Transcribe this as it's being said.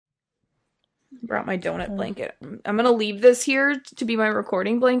Brought my donut blanket. I'm gonna leave this here to be my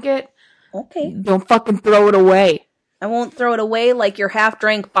recording blanket. Okay. Don't fucking throw it away. I won't throw it away like your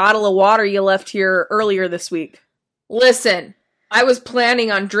half-drank bottle of water you left here earlier this week. Listen, I was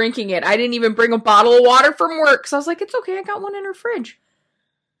planning on drinking it. I didn't even bring a bottle of water from work, so I was like, it's okay, I got one in her fridge.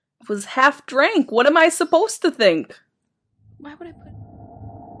 It was half-drank. What am I supposed to think? Why would I put...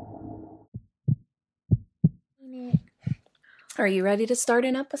 Are you ready to start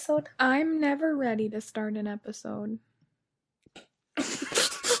an episode? I'm never ready to start an episode.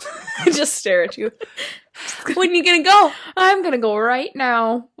 I just stare at you. When are you gonna go? I'm gonna go right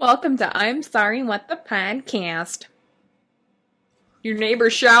now. Welcome to I'm Sorry What the Podcast. Your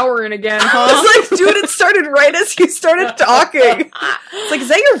neighbor's showering again, huh? I was like, dude, it started right as you started talking. It's like, is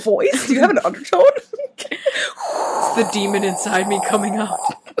that your voice? Do you have an undertone? It's the demon inside me coming out.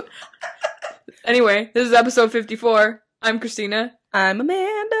 Anyway, this is episode 54. I'm Christina. I'm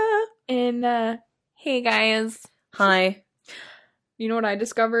Amanda. And, hey guys. Hi. You know what I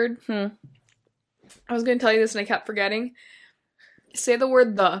discovered? I was gonna tell you this and I kept forgetting. Say the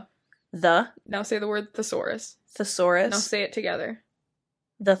word the. The? Now say the word thesaurus. Thesaurus? Now say it together.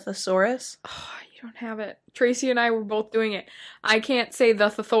 The thesaurus? Oh, you don't have it. Tracy and I were both doing it. I can't say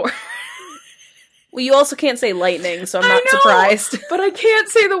the thesaurus. Well, you also can't say lightning, so I'm not surprised. But I can't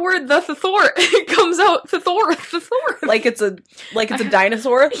say the word the thesaurus. It comes out thesaurus. Like it's a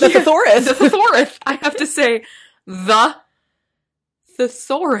dinosaur? The thesaurus. The thesaurus. I have to say the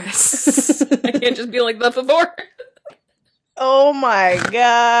thesaurus. I can't just be like the thesaurus. Oh my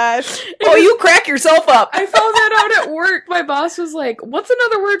gosh. Oh, you crack yourself up. I found that out at work. My boss was like, what's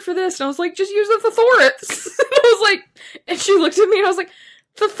another word for this? And I was like, just use the thesaurus. And I was like, and she looked at me and I was like,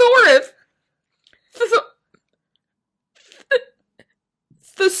 thesaurus.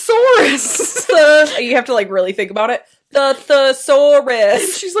 Thesaurus. You have to like really think about it. The thesaurus.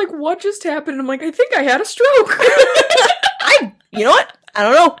 And she's like, what just happened? And I'm like, I think I had a stroke. You know what? I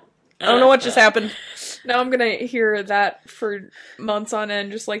don't know. I don't know what just happened. Now I'm gonna hear that for months on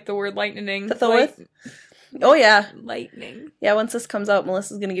end, just like the word lightning. Thesaurus? Oh yeah. Lightning. Yeah, once this comes out,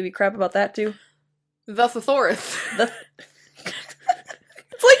 Melissa's gonna give you crap about that too. The thesaurus.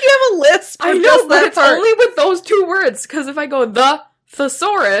 It's like you have a list. I know, but it's only with those two words. Because if I go the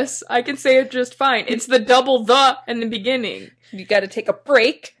thesaurus, I can say it just fine. It's the double the in the beginning. You gotta take a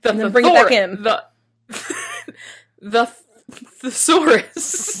break and then bring it back in. The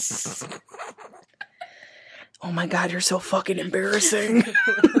thesaurus. Oh my god, you're so fucking embarrassing. Ew,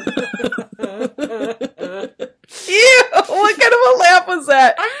 what kind of a laugh was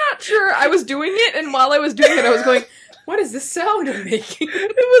that? I'm not sure. I was doing it, and while I was doing it, I was going, what is this sound I'm making?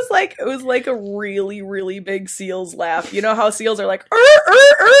 It was like a really, really big seal's laugh. You know how seals are like,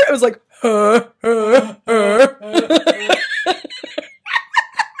 It was like,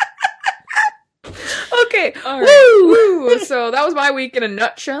 Okay. All right. Woo! So that was my week in a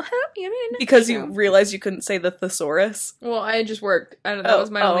nutshell. Because you realized you couldn't say the thesaurus. Well, I just worked. I don't know. That was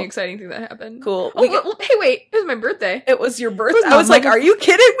my only exciting thing that happened. Cool. Oh, hey, wait. It was my birthday. It was your birthday? I was like, are you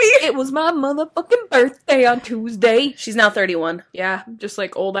kidding me? It was my motherfucking birthday on Tuesday. She's now 31. Yeah, just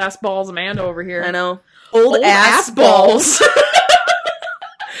like old ass balls Amanda over here. I know. Old ass balls.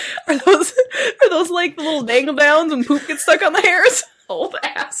 Are those like the little dangle downs when poop gets stuck on the hairs? Old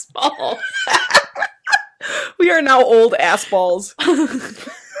ass balls. We are now old ass balls. I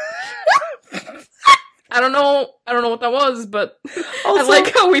don't know what that was, but Also, I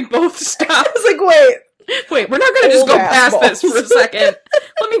like how we both stopped. I was like, wait, we're not gonna just go past balls. this for a second.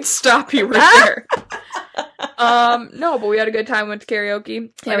 Let me stop you right there. No, but we had a good time, went to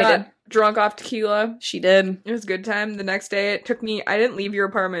karaoke. Yeah, I we got did. drunk off tequila. She did. It was a good time. The next day it took me, I didn't leave your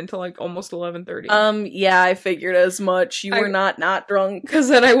apartment until like almost 11:30. Yeah, I figured as much. You were not drunk. Cause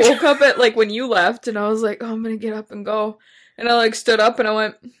then I woke up at like when you left and I was like, oh, I'm gonna get up and go. And I like stood up and I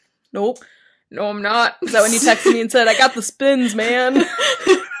went, nope. No, I'm not. Is that when you texted me and said, I got the spins, man?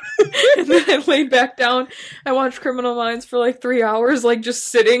 And then I laid back down. I watched Criminal Minds for like 3 hours, like just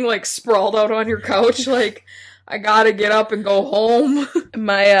sitting like sprawled out on your couch, like I gotta get up and go home.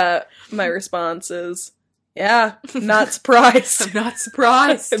 My response is, yeah, not surprised. I'm not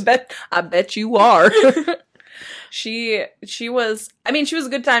surprised. I bet you are. She was a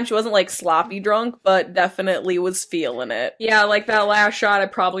good time. She wasn't like sloppy drunk, but definitely was feeling it. Yeah, like that last shot I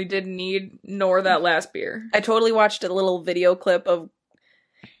probably didn't need, nor that last beer. I totally watched a little video clip of,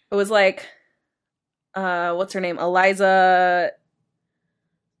 it was like, what's her name? Eliza.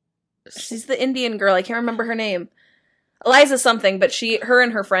 She's the Indian girl. I can't remember her name. Eliza something, but her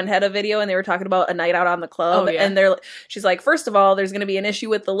and her friend had a video and they were talking about a night out on the club. Oh, yeah. And she's like, first of all, there's going to be an issue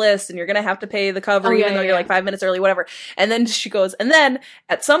with the list and you're going to have to pay the cover even though you're like 5 minutes early, whatever. And then she goes, and then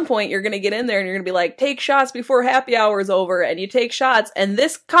at some point you're going to get in there and you're going to be like, take shots before happy hour is over, and you take shots and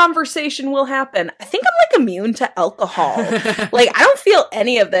this conversation will happen. I think I'm like immune to alcohol. Like, I don't feel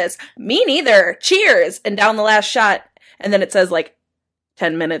any of this. Me neither. Cheers. And down the last shot. And then it says like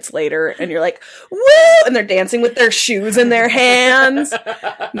 10 minutes later, and you're like, woo! And they're dancing with their shoes in their hands.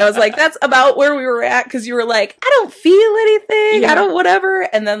 And I was like, that's about where we were at, because you were like, I don't feel anything. Yeah. I don't whatever.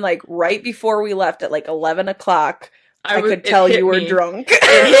 And then like right before we left at like 11 o'clock, I could tell you were drunk.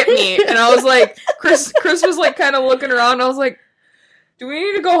 It hit me. And I was like, Chris was like kind of looking around. And I was like, do we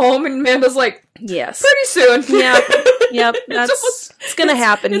need to go home? And Amanda's like, yes. Pretty soon. Yep. It's gonna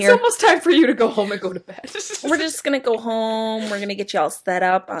happen here. It's almost time for you to go home and go to bed. We're just gonna go home. We're gonna get you all set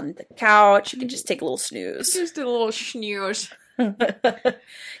up on the couch. You can just take a little snooze. Just a little snooze. I can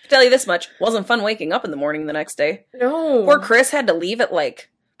tell you this much. Wasn't fun waking up in the morning the next day. No. Poor Chris had to leave at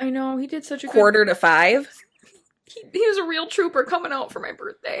like I know, he did such a 4:45. He was a real trooper coming out for my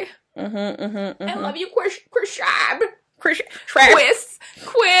birthday. I love you, Chris Schwab. Quiz.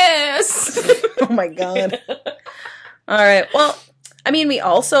 Oh my god. All right. Well, I mean, we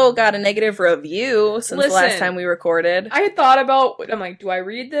also got a negative review since the last time we recorded. I had thought about, I'm like, do I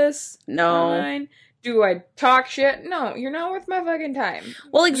read this? No. Online? Do I talk shit? No, you're not worth my fucking time.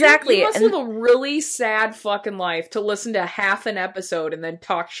 Well, exactly. You must live a really sad fucking life to listen to half an episode and then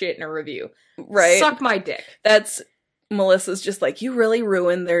talk shit in a review. Right. Suck my dick. That's, Melissa's just like, you really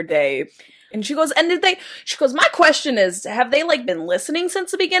ruined their day. And she goes, my question is, have they like been listening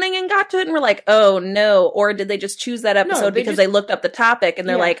since the beginning and got to it and were like, oh no, or did they just choose that episode because they looked up the topic and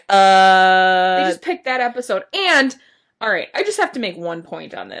they're like, they just picked that episode. And, alright, I just have to make one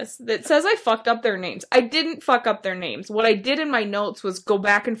point on this. That says I fucked up their names. I didn't fuck up their names. What I did in my notes was go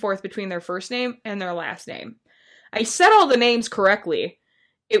back and forth between their first name and their last name. I said all the names correctly.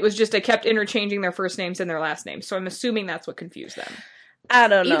 It was just I kept interchanging their first names and their last names. So I'm assuming that's what confused them. I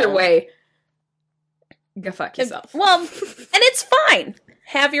don't know. Either way, go fuck yourself. Well, and it's fine.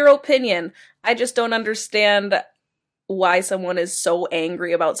 Have your opinion. I just don't understand why someone is so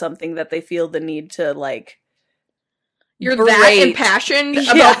angry about something that they feel the need to, like, you're that impassioned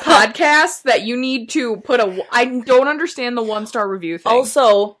about podcasts that you need to put I don't understand the 1-star review thing.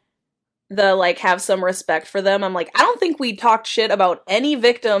 Also, the, like, have some respect for them. I'm like, I don't think we talked shit about any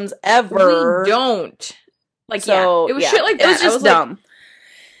victims ever. We don't. Like, so, it was shit like that. It was just dumb. Like,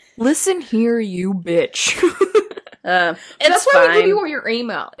 listen here, you bitch. That's why fine. we give you your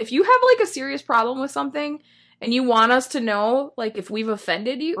email. If you have, like, a serious problem with something and you want us to know, like, if we've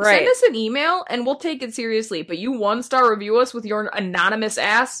offended you, send us an email and we'll take it seriously. But you 1-star review us with your anonymous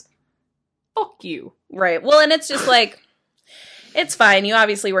ass, fuck you. Right. Well, and it's just like, it's fine. You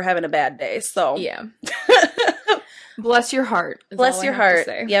obviously were having a bad day, so. Yeah. Bless your heart. Bless your heart.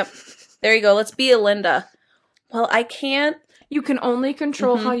 Yep. There you go. Let's be a Linda. Well, I can't. You can only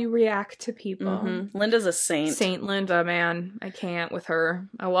control how you react to people. Linda's a saint. Saint Linda, man. I can't with her.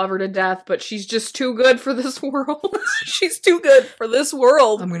 I love her to death, but she's just too good for this world. She's too good for this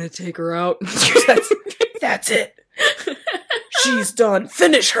world. I'm gonna take her out. That's it. She's done.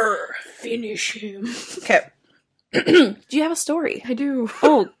 Finish her. Finish him. Okay. Do you have a story? I do.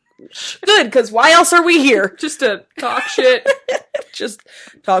 Oh, good, because why else are we here? Just to talk shit. Just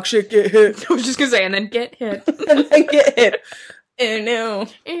talk shit, get hit. I was just gonna say, and then get hit. And then get hit. Oh no.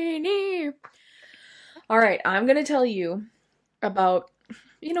 Oh no. Alright, I'm gonna tell you about,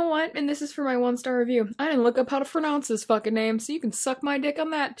 you know what, and this is for my 1-star review. I didn't look up how to pronounce this fucking name, so you can suck my dick on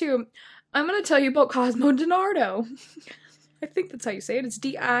that too. I'm gonna tell you about Cosmo DiNardo. I think that's how you say it. It's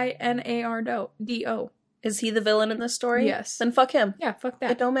DINARDO. Is he the villain in this story? Yes. Then fuck him. Yeah, fuck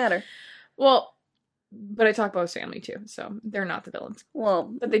that. It don't matter. Well, but I talk about his family too, so they're not the villains.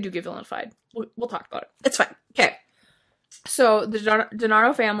 Well, but they do get villainified. We'll talk about it. It's fine. Okay. So the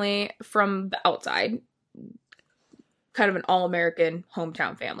DiNardo family from the outside, kind of an all-American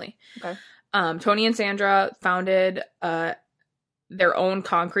hometown family. Okay. Tony and Sandra founded their own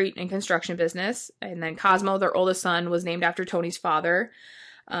concrete and construction business, and then Cosmo, their oldest son, was named after Tony's father.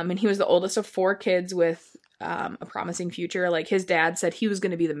 And he was the oldest of 4 kids with a promising future. Like, his dad said he was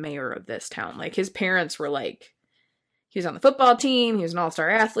going to be the mayor of this town. Like, his parents were like, he was on the football team, he was an all-star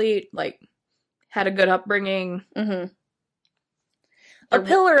athlete, like, had a good upbringing. A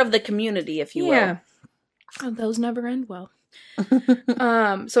pillar of the community, if you will. Yeah. Oh, those never end well.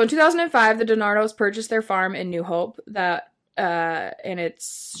 So in 2005, the DiNardos purchased their farm in New Hope, and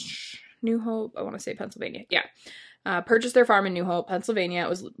it's New Hope, I want to say Pennsylvania. Yeah. Purchased their farm in New Hope, Pennsylvania. It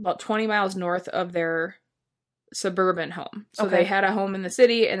was about 20 miles north of their suburban home. So they had a home in the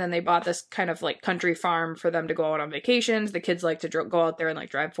city, and then they bought this kind of like country farm for them to go out on vacations. The kids like to go out there and like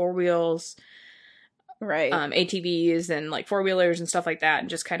drive 4-wheels, right? ATVs and like 4-wheelers and stuff like that, and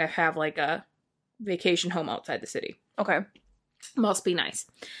just kind of have like a vacation home outside the city. Okay. Must be nice.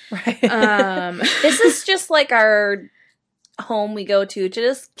 Right. This is just like our home we go to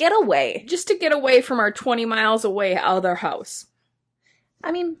just get away. Just to get away from our 20 miles away out of their house.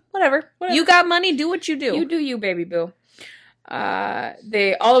 I mean, whatever. You got money, do what you do. You do you, baby boo.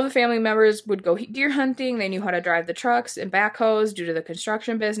 All of the family members would go deer hunting. They knew how to drive the trucks and backhoes due to the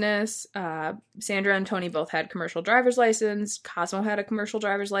construction business. Sandra and Tony both had commercial driver's license. Cosmo had a commercial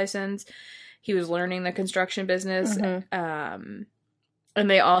driver's license. He was learning the construction business. And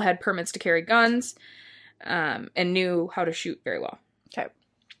they all had permits to carry guns, and knew how to shoot very well. Okay.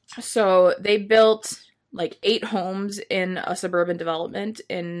 So they built like 8 homes in a suburban development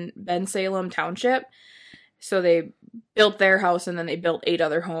in Bensalem Township. So they built their house, and then they built 8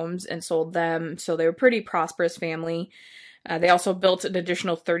 other homes and sold them. So they were a pretty prosperous family. They also built an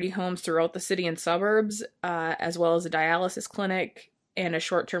additional 30 homes throughout the city and suburbs, as well as a dialysis clinic and a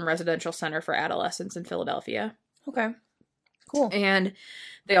short-term residential center for adolescents in Philadelphia. Okay. Cool. And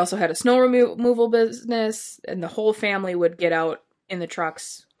they also had a snow removal business, and the whole family would get out in the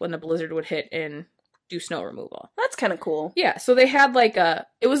trucks when the blizzard would hit and do snow removal. That's kind of cool. Yeah, so they had like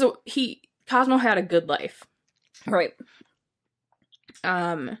Cosmo had a good life. Right.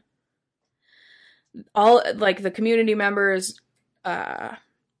 All like the community members,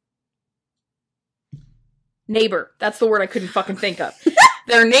 neighbor. That's the word I couldn't fucking think of.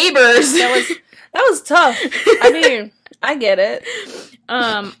 Their neighbors. That was tough. I mean, I get it.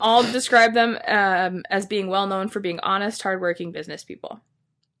 All describe them as being well known for being honest, hardworking business people.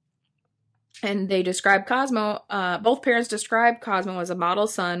 And they describe Cosmo, both parents describe Cosmo as a model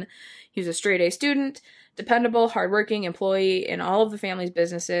son. He was a straight-A student, dependable, hardworking employee in all of the family's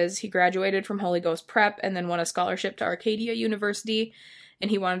businesses. He graduated from Holy Ghost Prep and then won a scholarship to Arcadia University, and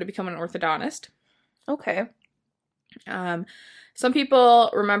he wanted to become an orthodontist. Okay. Some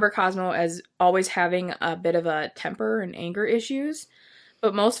people remember Cosmo as always having a bit of a temper and anger issues,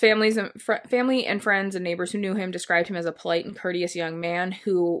 but most family and friends and neighbors who knew him described him as a polite and courteous young man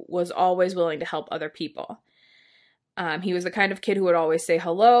who was always willing to help other people. He was the kind of kid who would always say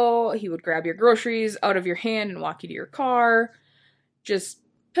hello. He would grab your groceries out of your hand and walk you to your car. Just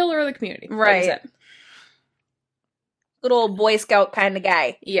pillar of the community. Right. Good old Boy Scout kind of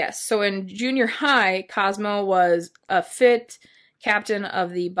guy. Yes. So in junior high, Cosmo was a fit captain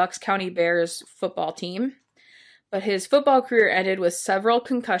of the Bucks County Bears football team. But his football career ended with several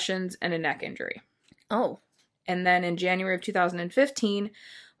concussions and a neck injury. Oh. And then in January of 2015,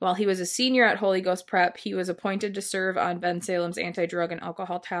 while he was a senior at Holy Ghost Prep, he was appointed to serve on Bensalem's Anti-Drug and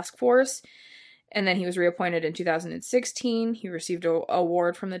Alcohol Task Force. And then he was reappointed in 2016. He received an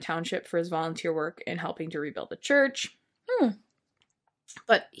award from the township for his volunteer work in helping to rebuild the church.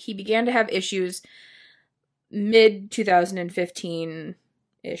 But he began to have issues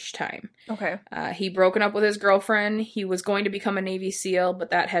mid-2015-ish time. Okay. He broken up with his girlfriend. He was going to become a Navy SEAL,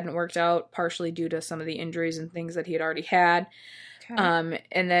 but that hadn't worked out, partially due to some of the injuries and things that he had already had. Okay.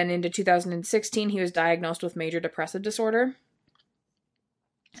 And then into 2016, he was diagnosed with major depressive disorder.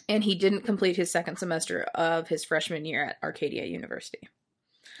 And he didn't complete his second semester of his freshman year at Arcadia University.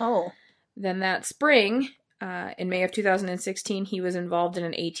 Oh. Then that spring, in May of 2016, he was involved in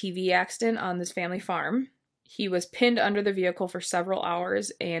an ATV accident on this family farm. He was pinned under the vehicle for several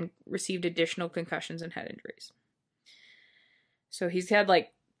hours and received additional concussions and head injuries. So he's had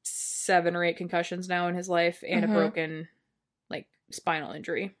like 7 or 8 concussions now in his life and a broken like spinal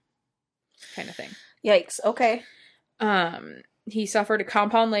injury kind of thing. Yikes. Okay. He suffered a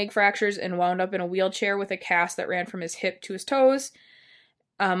compound leg fractures and wound up in a wheelchair with a cast that ran from his hip to his toes.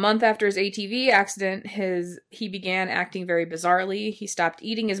 A month after his ATV accident, he began acting very bizarrely. He stopped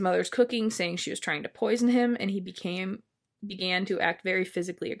eating his mother's cooking, saying she was trying to poison him, and he began to act very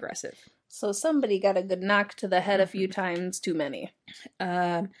physically aggressive. So somebody got a good knock to the head a few times too many.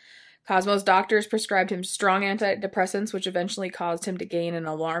 Cosmo's doctors prescribed him strong antidepressants, which eventually caused him to gain an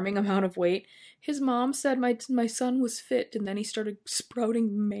alarming amount of weight. His mom said my son was fit, and then he started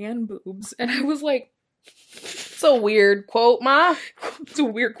sprouting man boobs. And I was like, it's a weird quote, Ma. It's a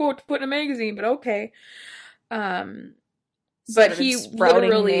weird quote to put in a magazine, but okay. But he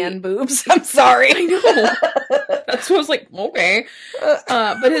literally man boobs. I'm sorry. I know. That's what I was like, okay.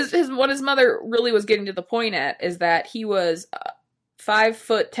 But what his mother really was getting to the point at is that he was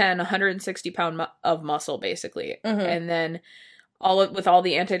 5'10", 160 pound of muscle, basically, and then with all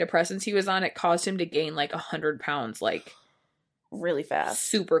the antidepressants he was on, it caused him to gain like 100 pounds, like really fast.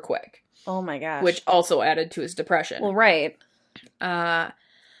 Super quick. Oh my gosh. Which also added to his depression. Well, right.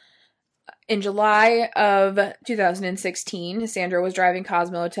 In July of 2016, Sandra was driving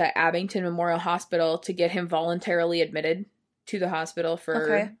Cosmo to Abington Memorial Hospital to get him voluntarily admitted to the hospital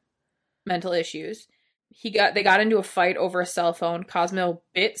for mental issues. They got into a fight over a cell phone. Cosmo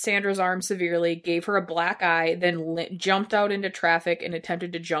bit Sandra's arm severely, gave her a black eye, then jumped out into traffic and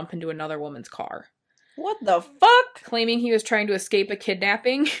attempted to jump into another woman's car. What the fuck? Claiming he was trying to escape a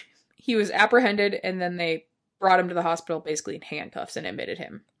kidnapping, he was apprehended and then they brought him to the hospital basically in handcuffs and admitted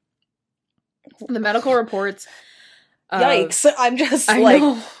him. The medical reports... Yikes. I'm just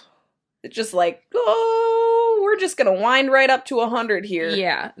like, oh, we're just gonna wind right up to 100 here.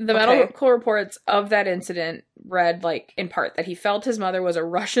 Yeah. The medical reports of that incident read, like, in part, that he felt his mother was a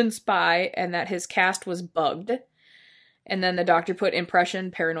Russian spy and that his cast was bugged. And then the doctor put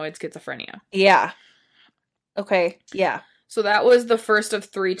impression, paranoid schizophrenia. Yeah. Okay. Yeah. So that was the first of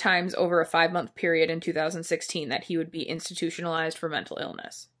 3 times over a 5-month period in 2016 that he would be institutionalized for mental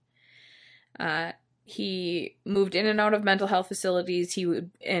illness. He moved in and out of mental health facilities.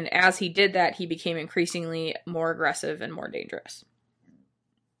 And as he did that, he became increasingly more aggressive and more dangerous.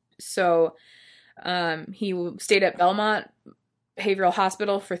 So, he stayed at Belmont Behavioral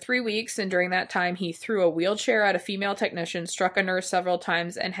Hospital for 3 weeks, and during that time, he threw a wheelchair at a female technician, struck a nurse several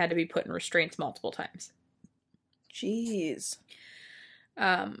times, and had to be put in restraints multiple times. Jeez.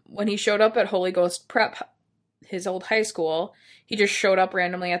 When he showed up at Holy Ghost Prep, his old high school, he just showed up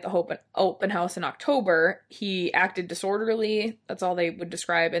randomly at the open house in October. He acted disorderly, that's all they would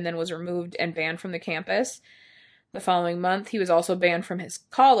describe, and then was removed and banned from the campus. The following month, he was also banned from his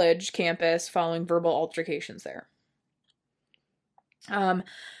college campus following verbal altercations there.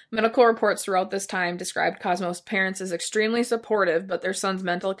 Medical reports throughout this time described Cosmo's parents as extremely supportive, but their son's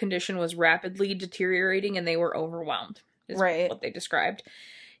mental condition was rapidly deteriorating and they were overwhelmed, is what they described.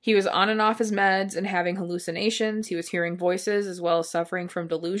 He was on and off his meds and having hallucinations. He was hearing voices as well as suffering from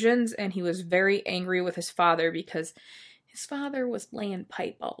delusions, and he was very angry with his father because his father was laying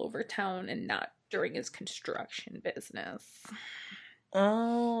pipe all over town and not during his construction business.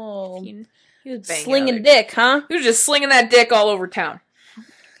 Oh. He was slinging dick, huh? He was just slinging that dick all over town.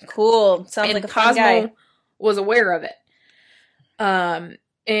 Cool. Sounds like a fun guy. Cosmo was aware of it.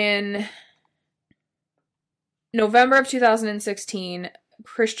 In November of 2016,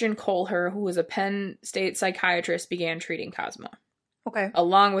 Christian Kohler, who was a Penn State psychiatrist, began treating Cosmo. Okay.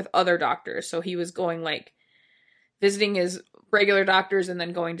 Along with other doctors. So he was going, like, visiting his regular doctors and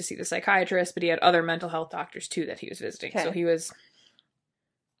then going to see the psychiatrist, but he had other mental health doctors, too, that he was visiting. Okay. So he was...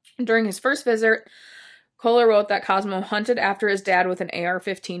 During his first visit, Kohler wrote that Cosmo hunted after his dad with an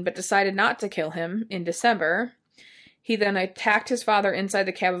AR-15, but decided not to kill him in December. He then attacked his father inside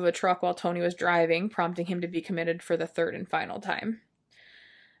the cab of a truck while Tony was driving, prompting him to be committed for the third and final time.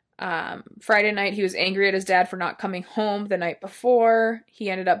 Friday night, he was angry at his dad for not coming home the night before. He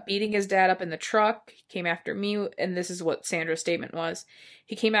ended up beating his dad up in the truck. He came after me, and this is what Sandra's statement was.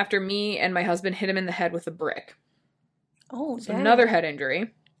 He came after me, and my husband hit him in the head with a brick. Oh, so another head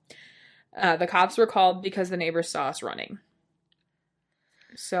injury. The cops were called because the neighbors saw us running.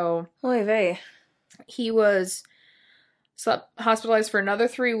 So, oy vey. He was hospitalized for another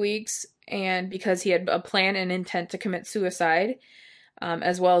 3 weeks, and because he had a plan and intent to commit suicide,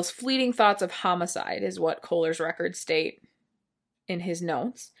 as well as fleeting thoughts of homicide, is what Kohler's records state in his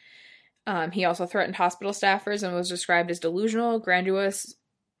notes. He also threatened hospital staffers and was described as delusional, grandiose,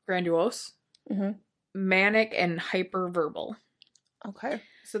 manic, and hyperverbal. Okay.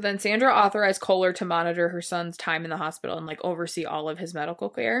 So then Sandra authorized Kohler to monitor her son's time in the hospital and, like, oversee all of his medical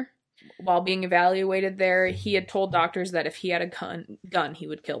care. While being evaluated there, he had told doctors that if he had a gun, he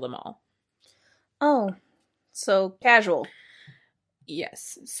would kill them all. Oh, so casual.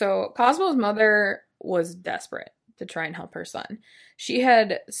 Yes. So Cosmo's mother was desperate to try and help her son. She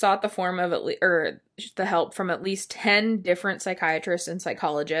had sought the help from at least 10 different psychiatrists and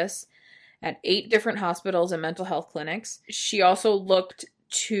psychologists at 8 different hospitals and mental health clinics. She also looked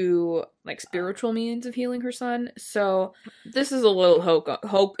to, like, spiritual means of healing her son. So this is a little hokum.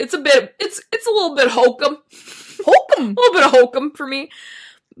 It's a little bit hokum. A little bit of hokum for me.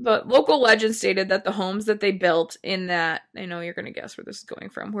 But local legend stated that the homes that they built in that, I know you're going to guess where this is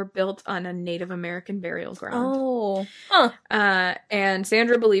going from, were built on a Native American burial ground. Oh. Huh. And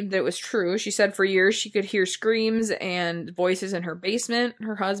Sandra believed that it was true. She said for years she could hear screams and voices in her basement.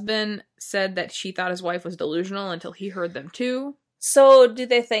 Her husband said that she thought his wife was delusional until he heard them too. So do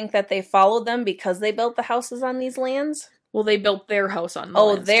they think that they followed them because they built the houses on these lands? Well, they built their house on the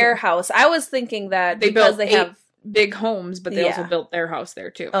lands their too. House. I was thinking that they because built they have big homes, but they also built their house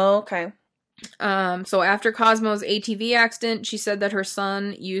there too. Oh, okay. So after Cosmo's ATV accident, she said that her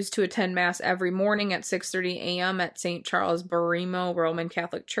son used to attend mass every morning at 6:30 a.m. at St. Charles Borromeo Roman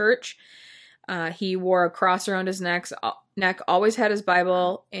Catholic Church. He wore a cross around his neck, always had his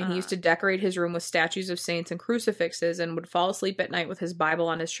Bible, and he used to decorate his room with statues of saints and crucifixes, and would fall asleep at night with his Bible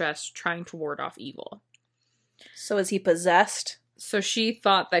on his chest, trying to ward off evil. So is he possessed? So she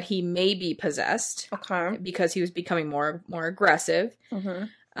thought that he may be possessed. Okay. Because he was becoming more aggressive. Mm-hmm.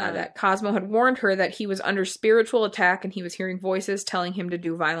 That Cosmo had warned her that he was under spiritual attack and he was hearing voices telling him to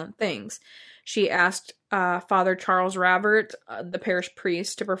do violent things. She asked Father Charles Ravert, the parish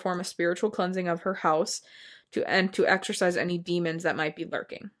priest, to perform a spiritual cleansing of her house to exorcise any demons that might be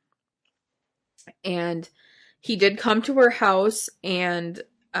lurking. And he did come to her house, and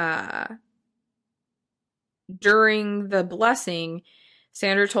during the blessing,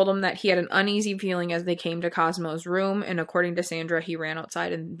 Sandra told him that he had an uneasy feeling as they came to Cosmo's room, and according to Sandra, he ran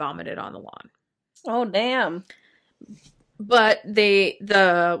outside and vomited on the lawn. Oh, damn. But one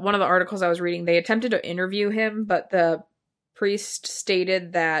of the articles I was reading, they attempted to interview him, but the priest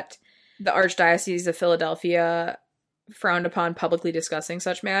stated that the Archdiocese of Philadelphia frowned upon publicly discussing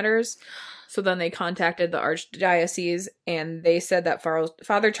such matters. So then they contacted the Archdiocese, and they said that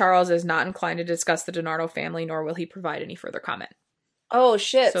Father Charles is not inclined to discuss the DiNardo family, nor will he provide any further comment. Oh,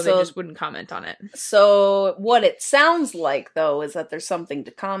 shit. So they just wouldn't comment on it. So what it sounds like, though, is that there's something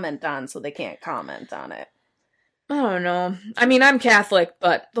to comment on, so they can't comment on it. I don't know. I mean, I'm Catholic,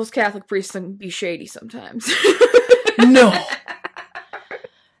 but those Catholic priests can be shady sometimes. No.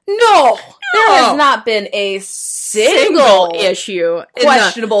 There has not been a single issue,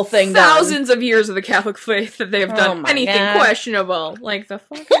 questionable thing done. Thousands of years of the Catholic faith that they have done anything questionable, like the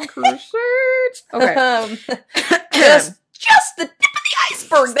fucking Crusades. Okay, just the tip of the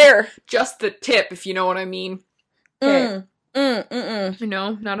iceberg there. Just the tip, if you know what I mean. Okay. You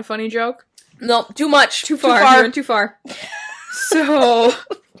know, not a funny joke. No, too much. Too far. You went too far. So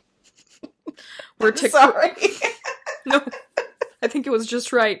we're sorry. No, I think it was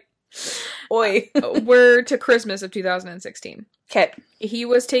just right. Oi. We're to Christmas of 2016. Okay. He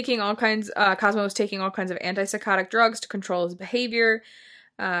was taking Cosmo was taking all kinds of antipsychotic drugs to control his behavior.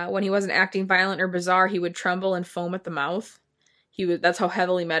 When he wasn't acting violent or bizarre, he would tremble and foam at the mouth. That's how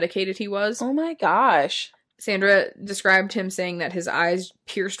heavily medicated he was. Oh my gosh. Sandra described him saying that his eyes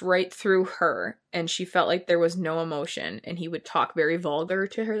pierced right through her, and she felt like there was no emotion, and he would talk very vulgar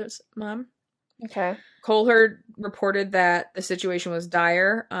to her mom. Okay. Kohler reported that the situation was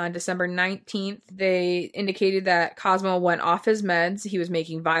dire. On December 19th, they indicated that Cosmo went off his meds. He was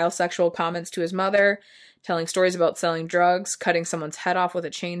making vile sexual comments to his mother, telling stories about selling drugs, cutting someone's head off with a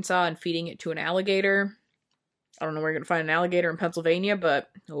chainsaw, and feeding it to an alligator. I don't know where you're going to find an alligator in Pennsylvania, but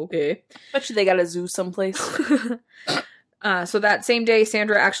okay. Bet you they got a zoo someplace. So that same day,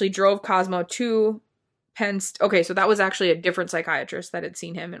 Sandra actually drove Cosmo to Penn State. Okay, so that was actually a different psychiatrist that had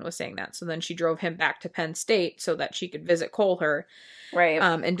seen him and was saying that. So then she drove him back to Penn State so that she could visit Kohler. Right.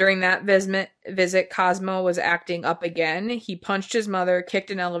 And during that visit, Cosmo was acting up again. He punched his mother, kicked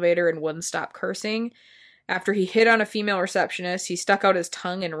an elevator, and wouldn't stop cursing. After he hit on a female receptionist, he stuck out his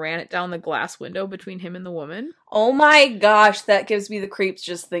tongue and ran it down the glass window between him and the woman. Oh my gosh, that gives me the creeps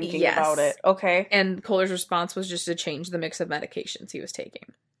just thinking about it. Okay. And Kohler's response was just to change the mix of medications he was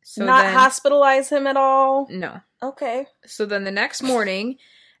taking. So not hospitalize him at all? No. Okay. So then the next morning,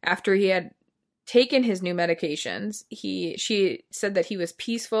 after he had taken his new medications, she said that he was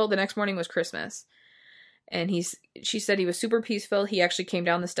peaceful. The next morning was Christmas. And she said he was super peaceful. He actually came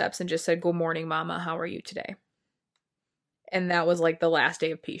down the steps and just said, "Good morning, Mama. How are you today?" And that was like the last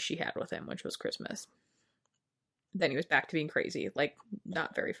day of peace she had with him, which was Christmas. Then he was back to being crazy, like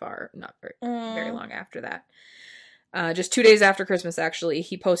not very long after that. Just 2 days after Christmas, actually,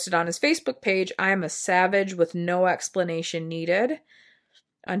 he posted on his Facebook page, "I am a savage with no explanation needed."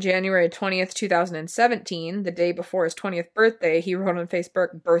 On January 20th, 2017, the day before his 20th birthday, he wrote on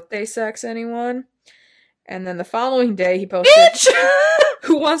Facebook, "Birthday sex, anyone?" And then the following day, he posted, "Bitch!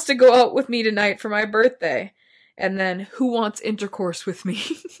 Who wants to go out with me tonight for my birthday?" And then, "Who wants intercourse with me?"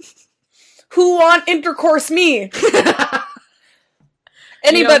 Who want intercourse me?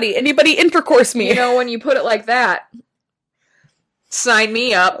 Anybody intercourse me. You know, when you put it like that, sign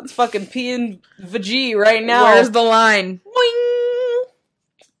me up. It's fucking PNVG right now. Where's the line? Boing!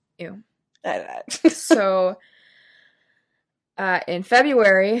 Ew. That. So, in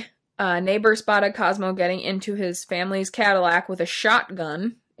February, a neighbor spotted Cosmo getting into his family's Cadillac with a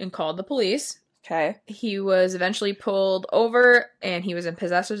shotgun and called the police. Okay. He was eventually pulled over, and he was in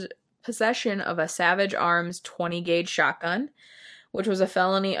possession of a Savage Arms 20-gauge shotgun. which was a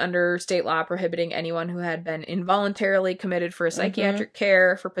felony under state law prohibiting anyone who had been involuntarily committed for psychiatric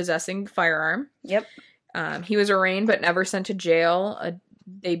care for possessing a firearm. Yep. He was arraigned but never sent to jail.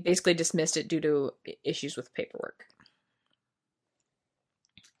 They basically dismissed it due to issues with paperwork.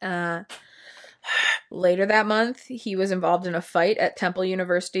 Later that month, he was involved in a fight at Temple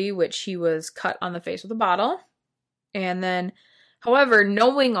University, which he was cut on the face with a bottle. And then, however,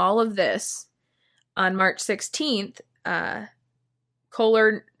 knowing all of this, on March 16th,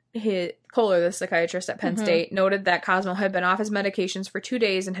 Kohler, the psychiatrist at Penn State, noted that Cosmo had been off his medications for 2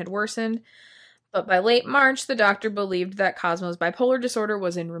 days and had worsened. But by late March, the doctor believed that Cosmo's bipolar disorder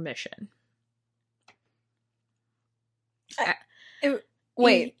was in remission.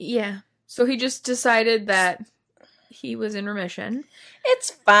 Wait. Yeah. So he just decided that he was in remission.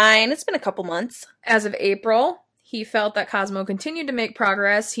 It's fine. It's been a couple months. As of April, he felt that Cosmo continued to make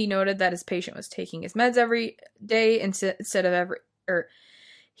progress. He noted that his patient was taking his meds every day instead of every...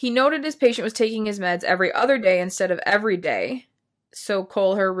 He noted his patient was taking his meds every other day instead of every day. So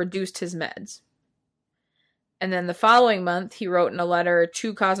Kohler reduced his meds. And then the following month, he wrote in a letter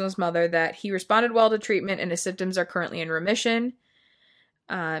to Cosmo's mother that he responded well to treatment and his symptoms are currently in remission.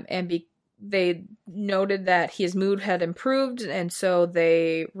 They noted that his mood had improved, and so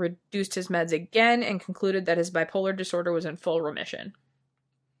they reduced his meds again and concluded that his bipolar disorder was in full remission.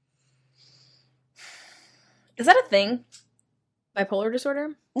 Is that a thing? Bipolar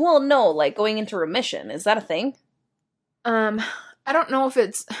disorder? Well, no, like going into remission. Is that a thing? I don't know if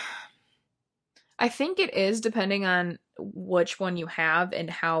it's... I think it is, depending on which one you have and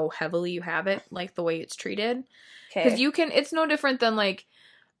how heavily you have it, like the way it's treated. Because it's no different than like,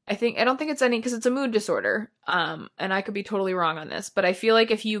 I don't think it's any, because it's a mood disorder. And I could be totally wrong on this, but I feel like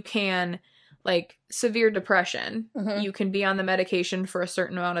if you can, like severe depression, you can be on the medication for a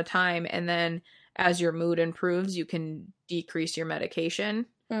certain amount of time. And then as your mood improves, you can decrease your medication.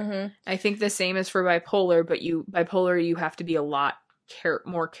 I think the same is for bipolar, but you have to be a lot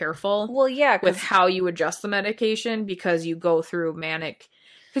more careful. Well, yeah, with how you adjust the medication, because you go through manic.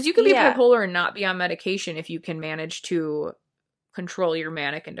 Because you can be bipolar and not be on medication if you can manage to control your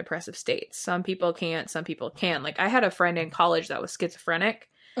manic and depressive states. Some people can't. Some people can. Like I had a friend in college that was schizophrenic,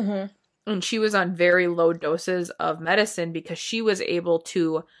 and she was on very low doses of medicine because she was able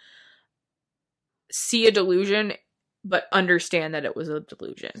to see a delusion but understand that it was a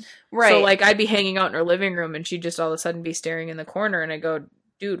delusion. Right. So, like, I'd be hanging out in her living room, and she'd just all of a sudden be staring in the corner, and I go,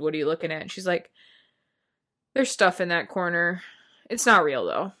 dude, what are you looking at? And she's like, there's stuff in that corner. It's not real,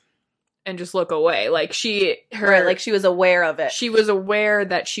 though. And just look away. Like, like, she was aware of it. She was aware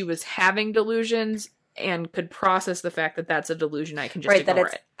that she was having delusions and could process the fact that that's a delusion. I can just ignore that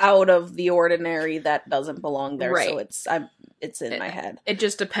it's out of the ordinary, that doesn't belong there. Right. So it's in my head. It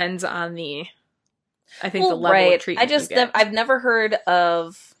just depends on the... I think the level of treatment I've never heard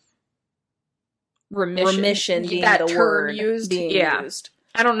of remission being that the word used. Used.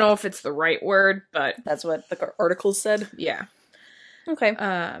 I don't know if it's the right word, but that's what the article said. Yeah. Okay.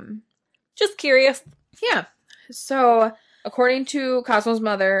 Just curious. Yeah. So, according to Cosmo's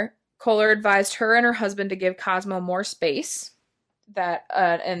mother, Kohler advised her and her husband to give Cosmo more space,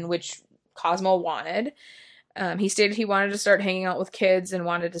 and which Cosmo wanted. He stated he wanted to start hanging out with kids and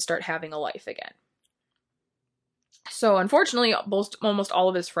wanted to start having a life again. So, unfortunately, almost all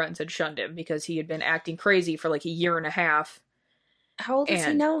of his friends had shunned him because he had been acting crazy for like a year and a half. How old is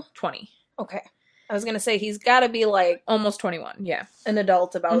he now? 20. Okay. I was going to say, he's got to be like... Almost 21, yeah. An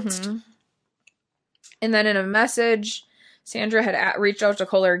adult about... And then in a message, Sandra had reached out to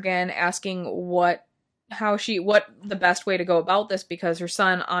Kohler again, asking what the best way to go about this, because her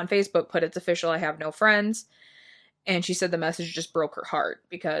son on Facebook put, "It's official, I have no friends." And she said the message just broke her heart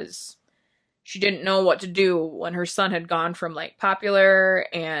because... she didn't know what to do when her son had gone from, like, popular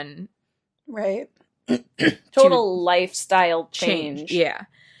and... Right. Total lifestyle change. Yeah.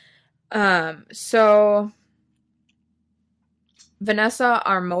 So, Vanessa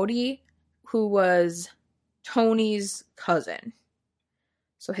Armodi, who was Tony's cousin,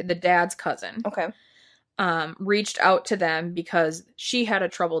 so the dad's cousin... Okay. Reached out to them because she had a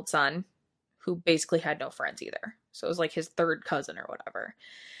troubled son who basically had no friends either. So it was like his third cousin or whatever.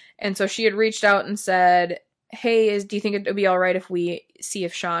 And so she had reached out and said, hey, do you think it would be all right if we see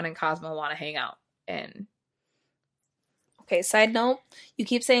if Sean and Cosmo want to hang out? And okay, side note, you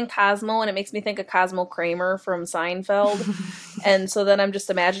keep saying Cosmo, and it makes me think of Cosmo Kramer from Seinfeld. And so then I'm just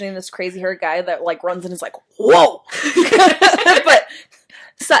imagining this crazy haired guy that like runs and is like, whoa! But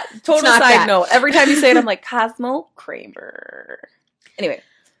total side note, every time you say it, I'm like, Cosmo Kramer. Anyway.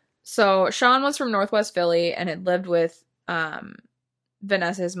 So Sean was from Northwest Philly and had lived with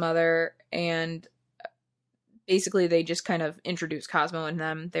Vanessa's mother, and basically they just kind of introduced Cosmo and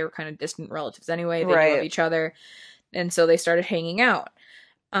them. They were kind of distant relatives anyway. They knew of each other. And so they started hanging out.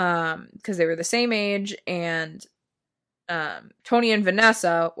 Because they were the same age, and Tony and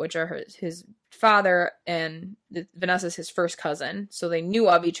Vanessa, which are his father, and Vanessa's his first cousin, so they knew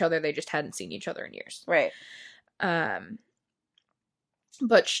of each other, they just hadn't seen each other in years. Right.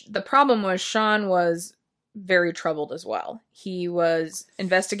 But the problem was Sean was very troubled as well. He was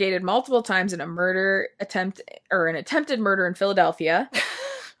investigated multiple times in an attempted murder in Philadelphia,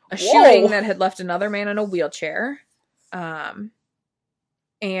 a shooting that had left another man in a wheelchair,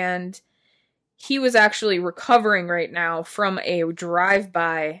 and he was actually recovering right now from a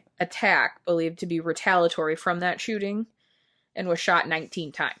drive-by attack believed to be retaliatory from that shooting, and was shot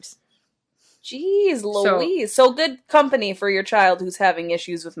 19 times. Jeez Louise. So good company for your child who's having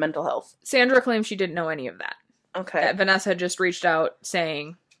issues with mental health. Sandra claims she didn't know any of that. Okay. That Vanessa had just reached out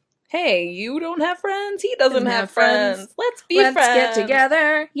saying, hey, you don't have friends? He doesn't have friends. Let's friends. Let's get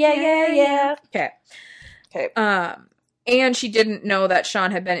together. Yeah. Okay. And she didn't know that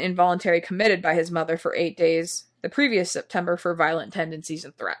Sean had been involuntarily committed by his mother for 8 days the previous September for violent tendencies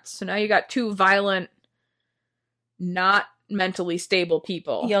and threats. So now you got two violent, not mentally stable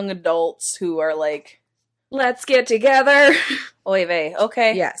people. Young adults who are like, let's get together. Oy vey.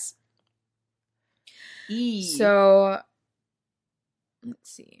 Okay. Yes. So,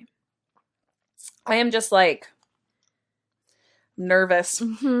 let's see. I am just like nervous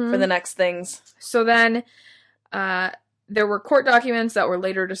for the next things. So then, there were court documents that were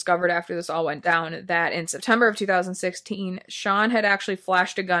later discovered after this all went down that in September of 2016, Sean had actually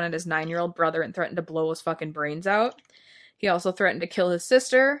flashed a gun at his 9-year-old brother and threatened to blow his fucking brains out. He also threatened to kill his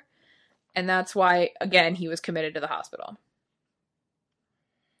sister, and that's why, again, he was committed to the hospital.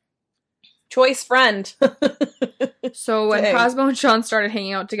 Choice friend. So when Cosmo and Sean started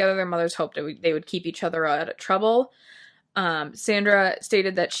hanging out together, their mothers hoped they would keep each other out of trouble. Sandra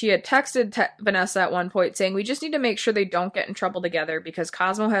stated that she had texted Vanessa at one point saying, we just need to make sure they don't get in trouble together because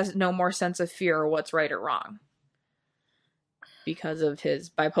Cosmo has no more sense of fear or what's right or wrong. Because of his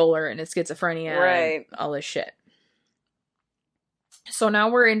bipolar and his schizophrenia and all this shit. So now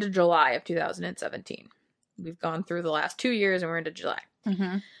we're into July of 2017. We've gone through the last 2 years and we're into July.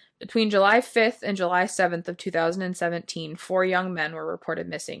 Mm-hmm. Between July 5th and July 7th of 2017, 4 young men were reported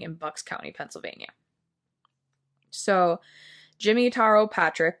missing in Bucks County, Pennsylvania. So, Jimmy Taro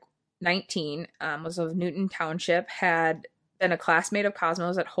Patrick, 19, was of Newton Township, had been a classmate of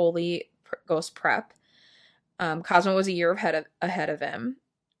Cosmo's at Holy Ghost Prep. Cosmo was a year ahead of him.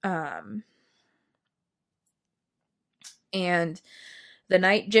 And the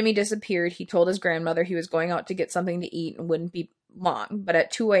night Jimmy disappeared, he told his grandmother he was going out to get something to eat and wouldn't be long. But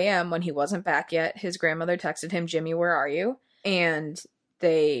at 2 a.m., when he wasn't back yet, his grandmother texted him, Jimmy, where are you? And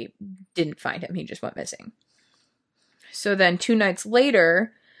they didn't find him. He just went missing. So then 2 nights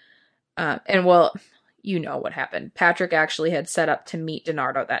later, and well, you know what happened. Patrick actually had set up to meet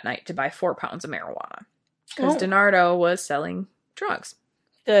DiNardo that night to buy 4 pounds of marijuana. Because DiNardo was selling drugs.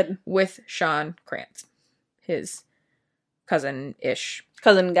 Good. With Sean Krantz, his cousin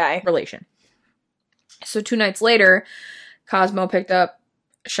guy relation. So 2 nights later, Cosmo picked up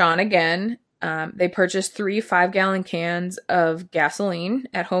Sean again. They purchased 3 5-gallon cans of gasoline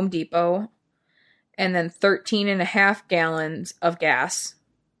at Home Depot and then 13.5 gallons of gas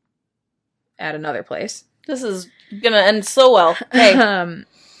at another place. This is gonna end so well. Hey.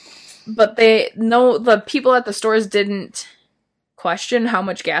 But the people at the stores didn't question how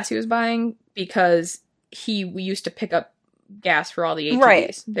much gas he was buying because he used to pick up gas for all the ATVs.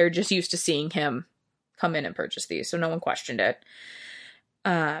 Right. They're just used to seeing him come in and purchase these, so no one questioned it.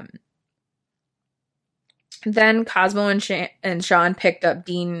 Then Cosmo and Sean picked up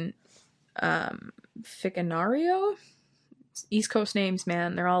Dean Ficinario? East Coast names,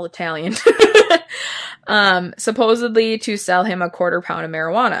 man. They're all Italian. Supposedly to sell him a 1/4 pound of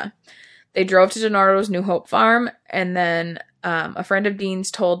marijuana. They drove to DiNardo's New Hope farm, and then a friend of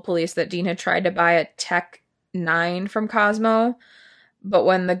Dean's told police that Dean had tried to buy a Tech 9 from Cosmo, but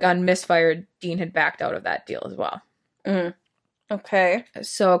when the gun misfired, Dean had backed out of that deal as well. Okay.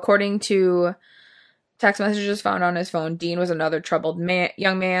 So according to text messages found on his phone, Dean was another troubled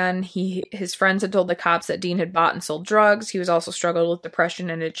young man. His friends had told the cops that Dean had bought and sold drugs. He was also struggled with depression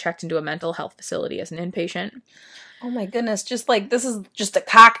and had checked into a mental health facility as an inpatient. Oh my goodness. Just like, this is just a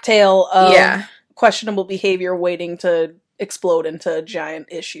cocktail of questionable behavior waiting to explode into a giant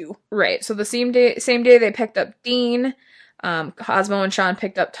issue. Right. So the same day they picked up Dean, Cosmo and Sean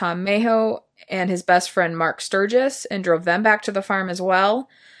picked up Tom Mayo and his best friend Mark Sturgis and drove them back to the farm as well.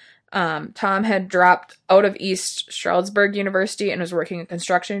 Tom had dropped out of East Stroudsburg University and was working a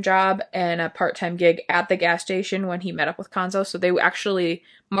construction job and a part-time gig at the gas station when he met up with Konzo. So they actually,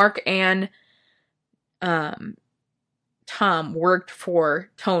 Mark and Tom worked for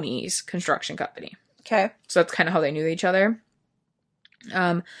Tony's construction company. Okay. So that's kind of how they knew each other.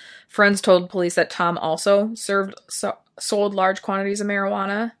 Friends told police that Tom also sold large quantities of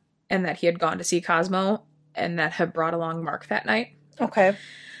marijuana and that he had gone to see Cosmo and that had brought along Mark that night. Okay.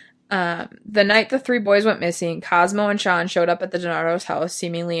 The night the three boys went missing, Cosmo and Sean showed up at the DiNardo's house,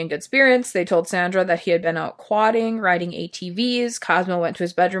 seemingly in good spirits. They told Sandra that he had been out quadding, riding ATVs. Cosmo went to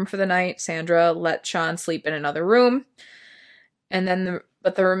his bedroom for the night. Sandra let Sean sleep in another room. And then,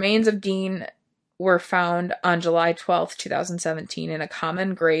 the remains of Dean were found on July 12th, 2017, in a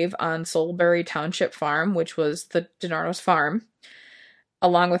common grave on Solebury Township Farm, which was the DiNardo's farm,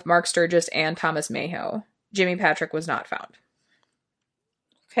 along with Mark Sturgis and Thomas Mayo. Jimmy Patrick was not found.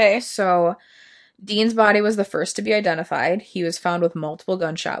 Okay. So, Dean's body was the first to be identified. He was found with multiple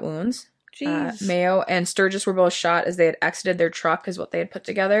gunshot wounds. Jeez. Mayo and Sturgis were both shot as they had exited their truck, is what they had put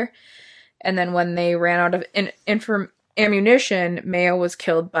together. And then when they ran out of ammunition, Mayo was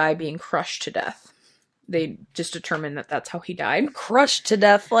killed by being crushed to death. They just determined that that's how he died. Crushed to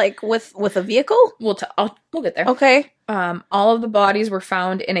death, like with a vehicle? We'll get there. Okay. All of the bodies were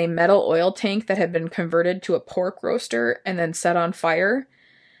found in a metal oil tank that had been converted to a pork roaster and then set on fire.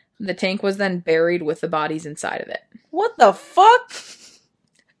 The tank was then buried with the bodies inside of it. What the fuck?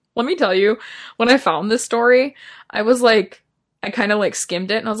 Let me tell you, when I found this story, I was like, I kind of like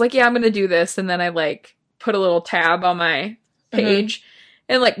skimmed it and I was like, yeah, I'm going to do this. And then I like put a little tab on my page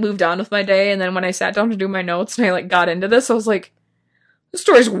and like moved on with my day. And then when I sat down to do my notes and I like got into this, I was like, this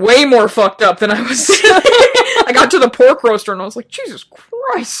story's way more fucked up than I was. I got to the pork roaster and I was like, Jesus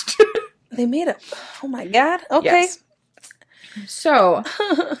Christ. They made it. Oh my God. Okay. Yes. So,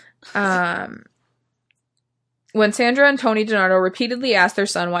 when Sandra and Tony DiNardo repeatedly asked their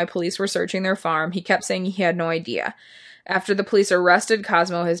son why police were searching their farm, he kept saying he had no idea. After the police arrested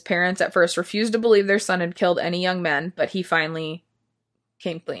Cosmo, his parents at first refused to believe their son had killed any young men, but he finally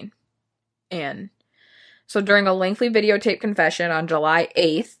came clean. And so during a lengthy videotape confession on July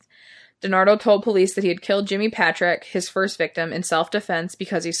 8th, DiNardo told police that he had killed Jimmy Patrick, his first victim, in self-defense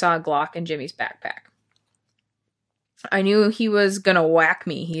because he saw a Glock in Jimmy's backpack. I knew he was gonna whack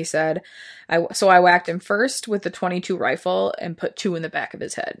me, he said. So I whacked him first with the .22 rifle and put 2 in the back of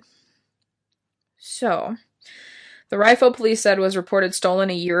his head. So, the rifle police said was reported stolen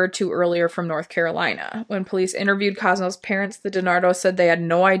a year or two earlier from North Carolina. When police interviewed Cosmo's parents, the DiNardo said they had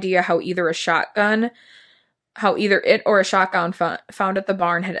no idea how either it or a shotgun found at the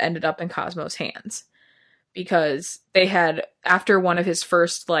barn had ended up in Cosmo's hands. Because they had, after one of his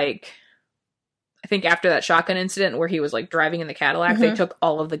first, I think after that shotgun incident where he was driving in the Cadillac, they took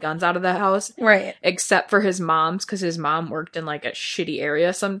all of the guns out of the house. Right. Except for his mom's, because his mom worked in a shitty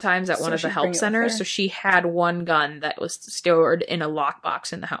area sometimes at one of the help centers. So she had one gun that was stored in a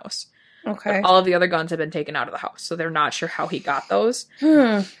lockbox in the house. Okay. But all of the other guns had been taken out of the house. So they're not sure how he got those.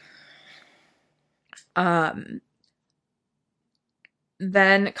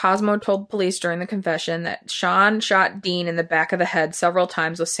 Then Cosmo told police during the confession that Sean shot Dean in the back of the head several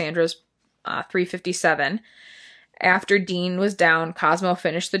times with Sandra's .357. After Dean was down, Cosmo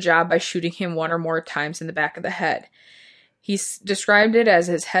finished the job by shooting him 1 or more times in the back of the head. He described it as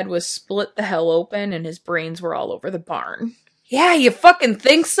his head was split the hell open and his brains were all over the barn. Yeah, you fucking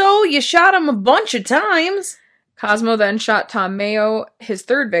think so? You shot him a bunch of times. Cosmo then shot Tom Mayo, his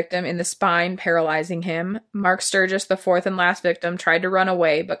third victim, in the spine, paralyzing him. Mark Sturgis, the fourth and last victim, tried to run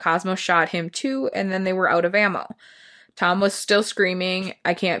away, but Cosmo shot him too, and then they were out of ammo. Tom was still screaming,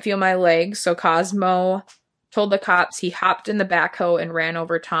 "I can't feel my legs," so Cosmo told the cops he hopped in the backhoe and ran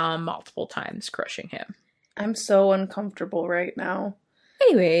over Tom multiple times, crushing him. I'm so uncomfortable right now.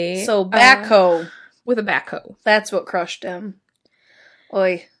 Anyway. So, backhoe. With a backhoe. That's what crushed him.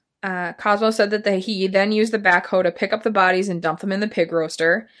 Oi. Cosmo said that he then used the backhoe to pick up the bodies and dump them in the pig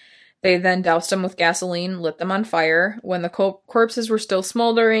roaster. They then doused them with gasoline, lit them on fire. When the corpses were still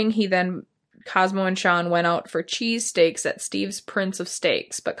smoldering, Cosmo and Sean went out for cheese steaks at Steve's Prince of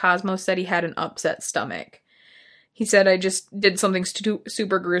Steaks, but Cosmo said he had an upset stomach. He said, "I just did something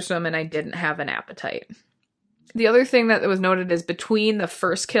super gruesome and I didn't have an appetite." The other thing that was noted is between the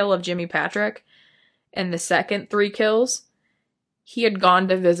first kill of Jimmy Patrick and the second 3 kills, he had gone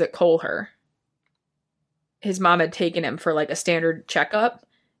to visit Colher. His mom had taken him for a standard checkup,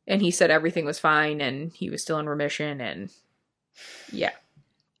 and he said everything was fine and he was still in remission, and yeah.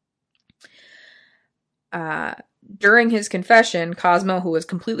 During his confession, Cosmo, who was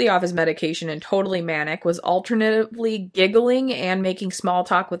completely off his medication and totally manic, was alternatively giggling and making small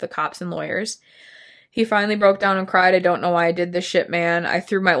talk with the cops and lawyers. He finally broke down and cried, "I don't know why I did this shit, man. I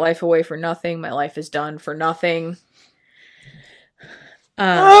threw my life away for nothing. My life is done for nothing."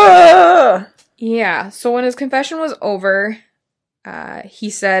 Yeah, so when his confession was over, he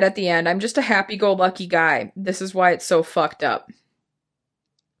said at the end, "I'm just a happy-go-lucky guy. This is why it's so fucked up."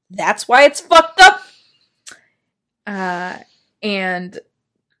 That's why it's fucked up? And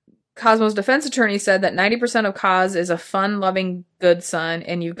Cosmo's defense attorney said that 90% of Cos is a fun-loving, good son,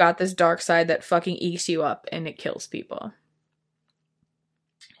 and you've got this dark side that fucking eats you up and it kills people.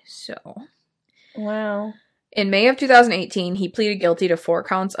 So. Wow. In May of 2018, he pleaded guilty to 4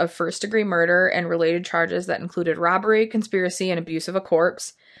 counts of first-degree murder and related charges that included robbery, conspiracy, and abuse of a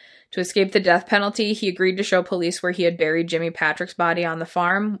corpse. To escape the death penalty, he agreed to show police where he had buried Jimmy Patrick's body on the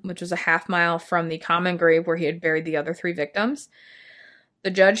farm, which was a half-mile from the common grave where he had buried the other 3 victims. The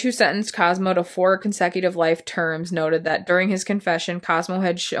judge who sentenced Cosmo to 4 consecutive life terms noted that during his confession, Cosmo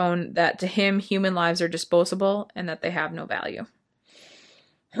had shown that to him, human lives are disposable and that they have no value.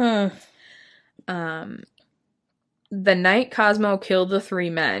 The night Cosmo killed the 3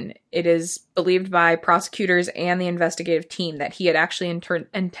 men, it is believed by prosecutors and the investigative team that he had actually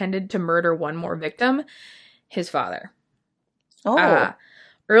intended to murder one more victim, his father.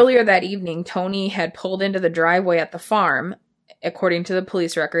 Earlier that evening, Tony had pulled into the driveway at the farm, according to the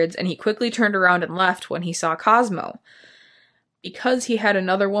police records, and he quickly turned around and left when he saw Cosmo, because he had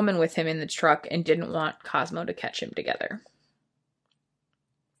another woman with him in the truck and didn't want Cosmo to catch him together.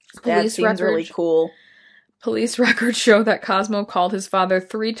 That seems really cool. Police records show that Cosmo called his father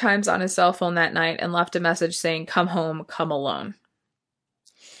 3 times on his cell phone that night and left a message saying, "Come home, come alone."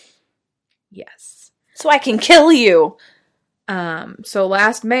 Yes. So I can kill you! So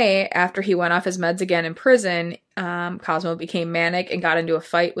last May, after he went off his meds again in prison, Cosmo became manic and got into a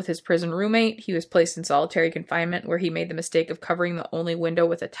fight with his prison roommate. He was placed in solitary confinement where he made the mistake of covering the only window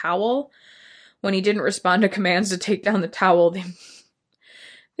with a towel. When he didn't respond to commands to take down the towel, they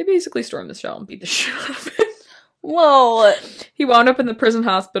basically stormed the cell and beat the shit out of him. Well, he wound up in the prison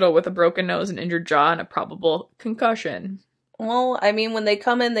hospital with a broken nose, an injured jaw, and a probable concussion. Well, I mean, when they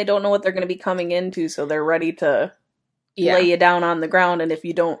come in, they don't know what they're going to be coming into, so they're ready to lay you down on the ground, and if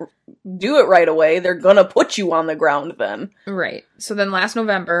you don't do it right away, they're going to put you on the ground then. Right. So then last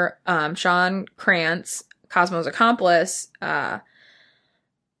November, Sean Krantz, Cosmo's accomplice,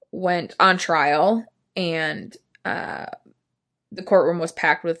 went on trial, and the courtroom was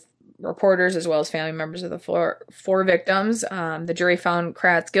packed with reporters as well as family members of the 4 victims. The jury found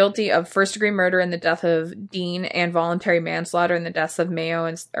Krantz guilty of first-degree murder in the death of Dean and voluntary manslaughter in the deaths of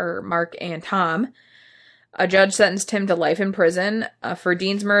Mark and Tom. A judge sentenced him to life in prison for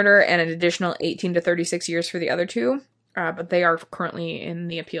Dean's murder and an additional 18 to 36 years for the other 2. But they are currently in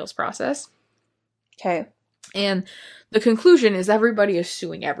the appeals process. Okay. And the conclusion is everybody is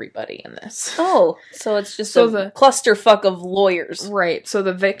suing everybody in this. Oh, so it's just a clusterfuck of lawyers. Right. So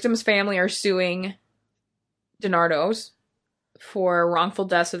the victim's family are suing DiNardo's for wrongful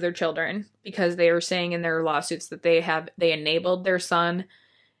deaths of their children because they are saying in their lawsuits that they enabled their son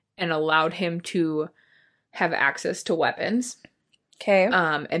and allowed him to have access to weapons. Okay.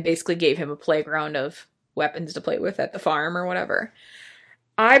 And basically gave him a playground of weapons to play with at the farm or whatever.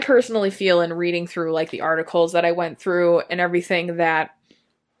 I personally feel in reading through, like, the articles that I went through and everything that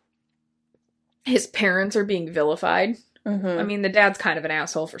his parents are being vilified. Mm-hmm. I mean, the dad's kind of an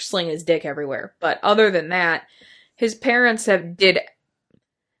asshole for slinging his dick everywhere. But other than that, his parents did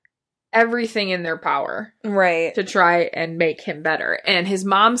everything in their power. Right. To try and make him better. And his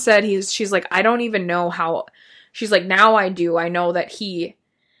mom said she's like, I don't even know how... She's like, now I do. I know that he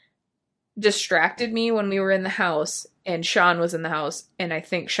distracted me when we were in the house and Sean was in the house, and I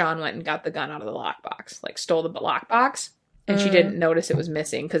think Sean went and got the gun out of the lockbox, like stole the lockbox, and she didn't notice it was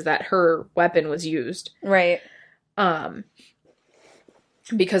missing because her weapon was used. Right.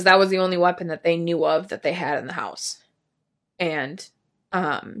 Because that was the only weapon that they knew of that they had in the house. And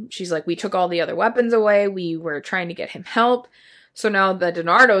she's like, we took all the other weapons away. We were trying to get him help. So now the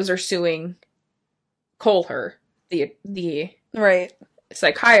DiNardos are suing Kohler, the right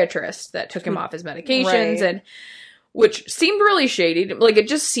psychiatrist that took him off his medications, and which seemed really shady. Like, it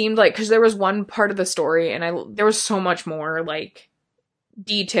just seemed like, because there was one part of the story, and there was so much more, like,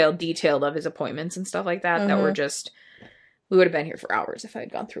 detailed of his appointments and stuff like that, that were just, we would have been here for hours if I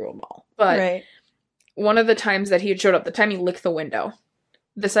had gone through them all. But one of the times that he had showed up, the time he licked the window,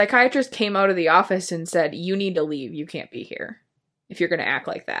 the psychiatrist came out of the office and said, you need to leave. You can't be here if you're going to act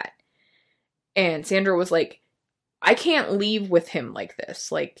like that. And Sandra was like, I can't leave with him like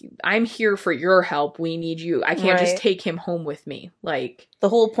this. Like, I'm here for your help. We need you. I can't just take him home with me. Like, the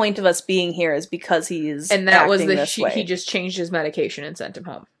whole point of us being here is because he's and that was he just changed his medication and sent him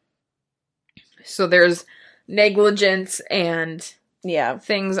home. So there's negligence and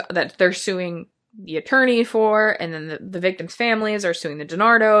things that they're suing the attorney for, and then the victims' families are suing the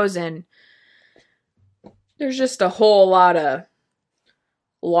DiNardos, and there's just a whole lot of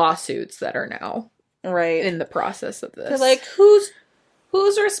lawsuits that are now in the process of this. They're like, who's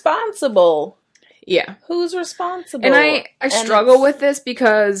responsible? Yeah. Who's responsible? And I struggle with this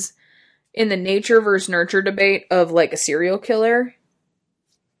because in the nature versus nurture debate of, like, a serial killer,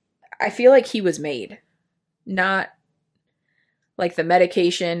 I feel like he was made. Not, like, the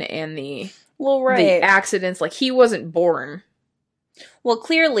medication and the accidents. Like, he wasn't born. Well,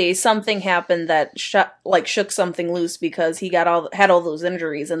 clearly something happened that shook something loose because he had all those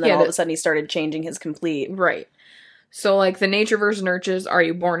injuries, and then all of a sudden he started changing his complete. Right. So, like, the nature versus nurtures, are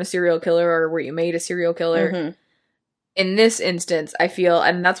you born a serial killer or were you made a serial killer? Mm-hmm. In this instance, I feel,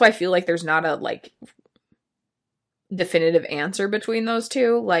 and that's why I feel like there's not a, like, definitive answer between those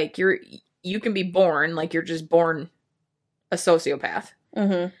two. Like, you can be born, like, you're just born a sociopath.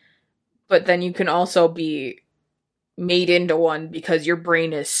 Mm-hmm. But then you can also be made into one because your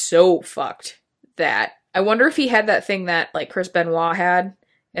brain is so fucked that I wonder if he had that thing that, like, Chris Benoit had,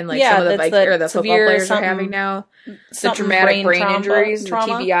 and, like, some of the the football players are having now, the traumatic brain injuries, the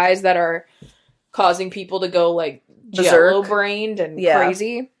TBIs that are causing people to go, like, jello-brained and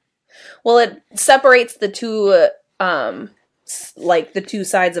crazy. Well, it separates the two, like, the two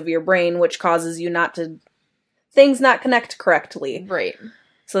sides of your brain, which causes you things not connect correctly. Right.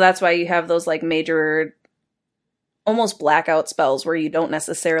 So that's why you have those, like, major, almost blackout spells where you don't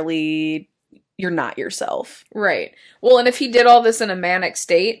necessarily, you're not yourself. Right. Well, and if he did all this in a manic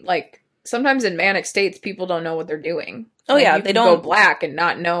state, like, sometimes in manic states, people don't know what they're doing. Oh, like, yeah, they don't go black and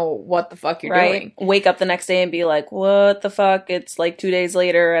not know what the fuck you're doing. Wake up the next day and be like, what the fuck? It's like 2 days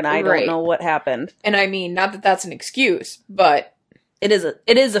later and I don't know what happened. And I mean, not that that's an excuse, but it is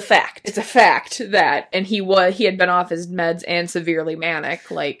a fact. It's a fact that, and he had been off his meds and severely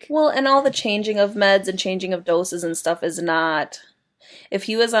manic, like. Well, and all the changing of meds and changing of doses and stuff is not, if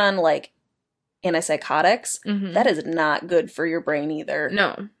he was on, like, antipsychotics, that is not good for your brain either.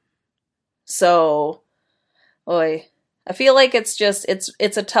 No. So, I feel like it's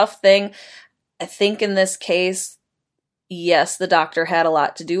a tough thing. I think in this case, yes, the doctor had a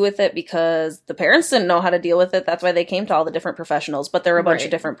lot to do with it because the parents didn't know how to deal with it. That's why they came to all the different professionals, but there are a bunch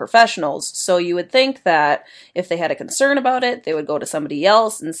of different professionals. So you would think that if they had a concern about it, they would go to somebody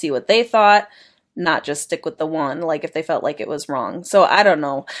else and see what they thought, not just stick with the one, like if they felt like it was wrong. So I don't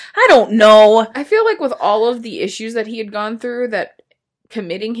know. I feel like with all of the issues that he had gone through, that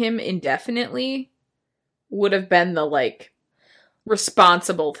committing him indefinitely would have been the, like,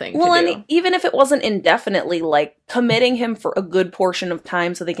 responsible thing to do. And even if it wasn't indefinitely, like, committing him for a good portion of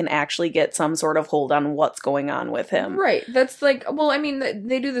time so they can actually get some sort of hold on what's going on with him. Right. That's like, well, I mean,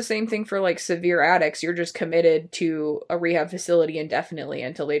 they do the same thing for, like, severe addicts. You're just committed to a rehab facility indefinitely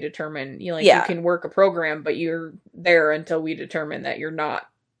until they determine, you can work a program, but you're there until we determine that you're not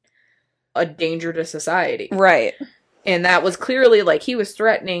a danger to society. Right. And that was clearly, like, he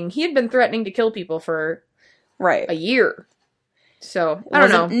had been threatening to kill people for a year. So, I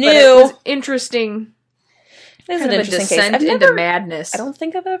don't know. New. But it was interesting. It is an interesting descent case. into madness. I don't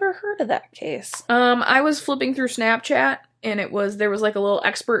think I've ever heard of that case. I was flipping through Snapchat, and there was, like, a little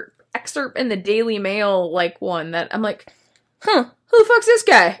excerpt in the Daily Mail, like, one that I'm like, who the fuck's this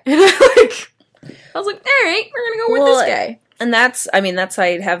guy? And I was like, all right, we're gonna go with this guy. And that's how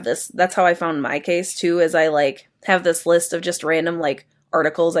I have this, that's how I found my case, too, is I, like, have this list of just random, like,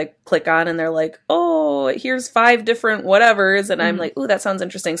 articles I click on, and they're like, oh, here's 5 different whatevers, and I'm like, ooh, that sounds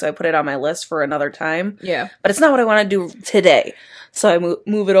interesting, so I put it on my list for another time. Yeah. But it's not what I want to do today. So I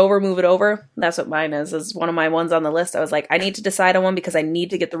move it over. That's what mine is one of my ones on the list. I was like, I need to decide on one because I need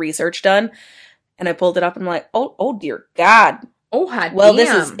to get the research done. And I pulled it up, and I'm like, oh dear God. Oh, hot well, damn.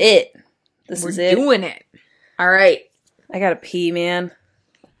 This is it. We're doing it. All right. I gotta pee, man.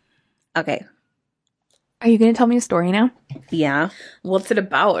 Okay. Are you going to tell me a story now? Yeah. What's it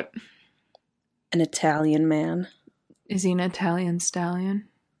about? An Italian man. Is he an Italian stallion?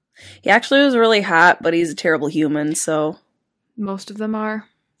 He actually was really hot, but he's a terrible human, so. Most of them are.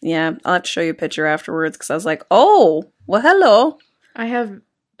 Yeah, I'll have to show you a picture afterwards, because I was like, oh, well, hello. I have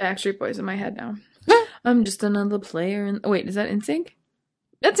Backstreet Boys in my head now. I'm just another player. Wait, is that NSYNC?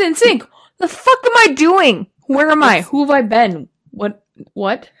 That's NSYNC. The fuck am I doing? Where am I? Who have I been? What?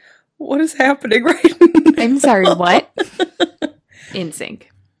 What is happening right now? I'm sorry, what? NSYNC.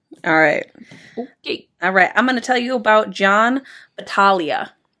 All right. Okay. All right. I'm going to tell you about John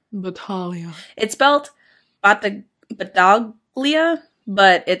Battaglia. Battaglia. It's spelled Battaglia,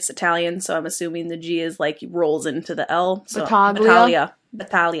 but it's Italian, so I'm assuming the G is like rolls into the L. So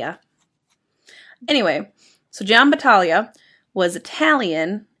Battaglia. Anyway, so John Battaglia was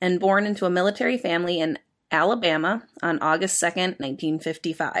Italian and born into a military family in Alabama on August 2nd,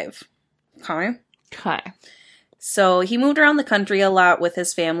 1955. Okay. So he moved around the country a lot with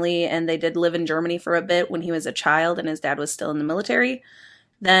his family, and they did live in Germany for a bit when he was a child and his dad was still in the military.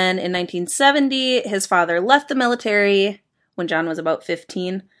 Then in 1970, his father left the military when John was about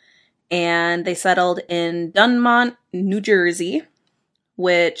 15, and they settled in Dunmont, New Jersey,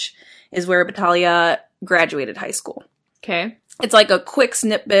 which is where Battaglia graduated high school. Okay. It's like a quick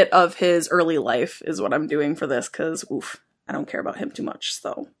snippet of his early life is what I'm doing for this because, I don't care about him too much,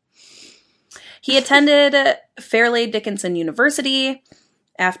 so... He attended Fairleigh Dickinson University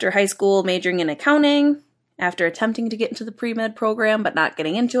after high school, majoring in accounting, after attempting to get into the pre-med program but not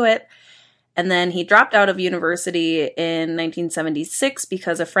getting into it. And then he dropped out of university in 1976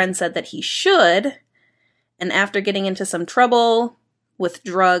 because a friend said that he should. And after getting into some trouble with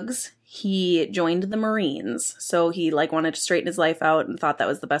drugs, he joined the Marines. So he wanted to straighten his life out and thought that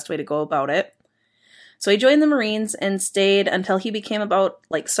was the best way to go about it. So he joined the Marines and stayed until he became about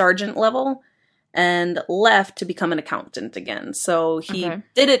sergeant level, and left to become an accountant again. So he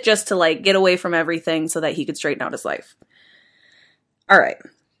did it just to get away from everything so that he could straighten out his life. All right.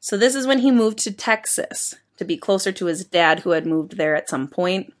 So this is when he moved to Texas to be closer to his dad, who had moved there at some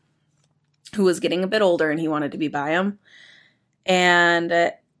point, who was getting a bit older and he wanted to be by him.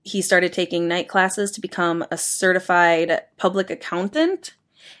 And he started taking night classes to become a certified public accountant.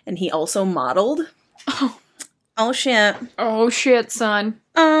 And he also modeled. Oh shit. Oh shit, son.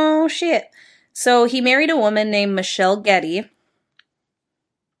 Oh shit. So he married a woman named Michelle Getty.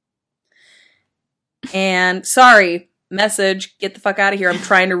 And sorry, message, get the fuck out of here. I'm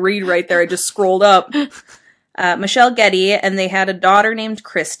trying to read right there. I just scrolled up. Michelle Getty, and they had a daughter named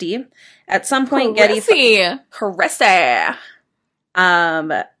Christy. At some point, Carissy.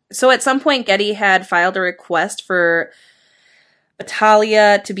 So at some point, Getty had filed a request for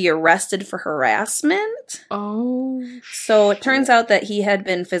Battaglia to be arrested for harassment. Oh, so it turns out that he had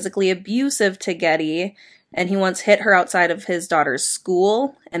been physically abusive to Getty, and he once hit her outside of his daughter's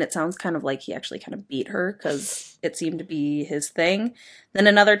school, and it sounds kind of like he actually kind of beat her, because it seemed to be his thing. Then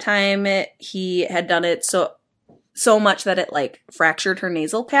another time, he had done it so much that it, fractured her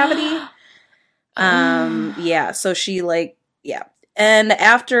nasal cavity. Yeah, so she, yeah. And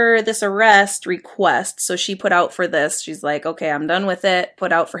after this arrest request, so she put out for this, she's like, okay, I'm done with it,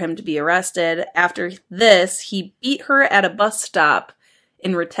 put out for him to be arrested. After this, he beat her at a bus stop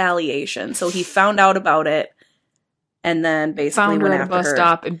in retaliation. So he found out about it and then basically went after her. Found her at a bus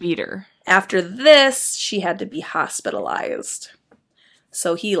stop and beat her. After this, she had to be hospitalized.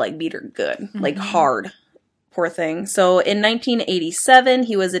 So he, beat her good, hard. Poor thing. So in 1987,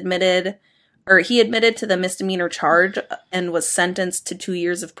 he admitted to the misdemeanor charge and was sentenced to 2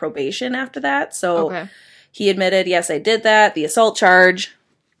 years of probation after that. So he admitted, yes, I did that. The assault charge,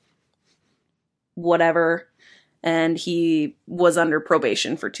 whatever. And he was under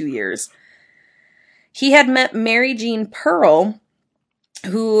probation for 2 years. He had met Mary Jean Pearl,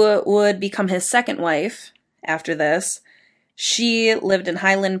 who would become his second wife after this. She lived in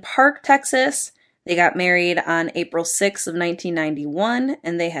Highland Park, Texas. They got married on April 6th of 1991,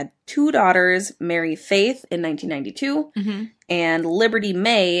 and they had 2 daughters, Mary Faith in 1992 and Liberty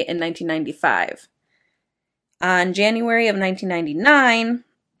May in 1995. On January of 1999,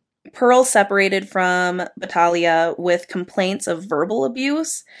 Pearl separated from Battaglia with complaints of verbal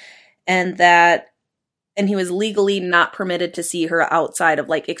abuse, and he was legally not permitted to see her outside of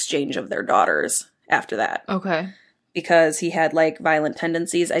exchange of their daughters after that. Okay. Because he had violent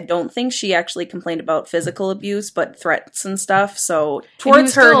tendencies. I don't think she actually complained about physical abuse, but threats and stuff. So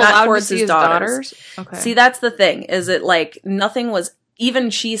towards her, not towards his daughters. Okay. See, that's the thing. Is it nothing was, even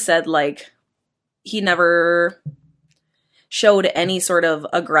she said he never showed any sort of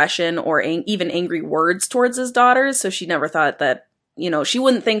aggression or even angry words towards his daughters. So she never thought that, she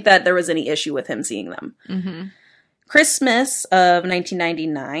wouldn't think that there was any issue with him seeing them. Mm-hmm. Christmas of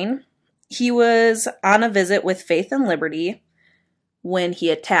 1999. He was on a visit with Faith and Liberty when he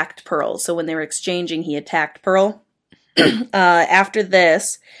attacked Pearl. So when they were exchanging, he attacked Pearl. After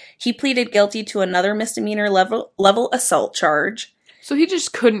this, he pleaded guilty to another misdemeanor level assault charge. So he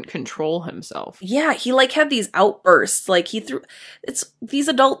just couldn't control himself. Yeah, he had these outbursts. These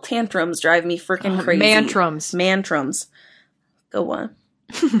adult tantrums drive me freaking crazy. Mantrums. Go on.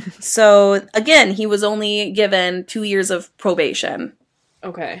 So again, he was only given 2 years of probation.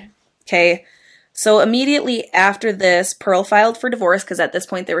 Okay. Okay. So immediately after this, Pearl filed for divorce because at this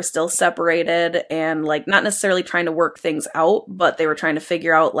point they were still separated and like not necessarily trying to work things out, but they were trying to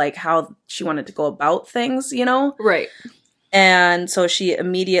figure out like how she wanted to go about things, you know? Right. And so she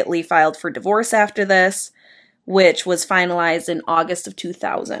immediately filed for divorce after this, which was finalized in August of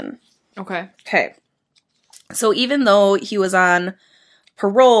 2000. Okay. Okay. So even though he was on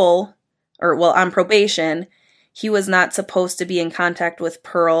parole, or well, on probation, he was not supposed to be in contact with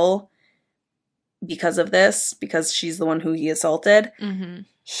Pearl because of this, because she's the one who he assaulted. Mm-hmm.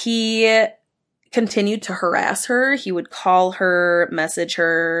 He continued to harass her. He would call her, message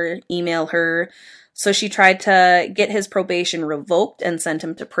her, email her. So she tried to get his probation revoked and sent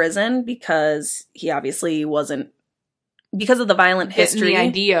him to prison because he obviously wasn't, because of the violent history. The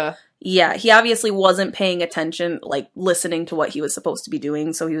idea. Yeah, he obviously wasn't paying attention, like listening to what he was supposed to be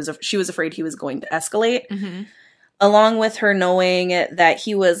doing. So she was afraid he was going to escalate. Mm-hmm. Along with her knowing that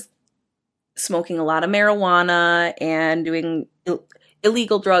he was smoking a lot of marijuana and doing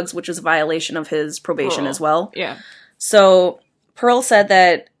illegal drugs, which was a violation of his probation as well. Yeah. So Pearl said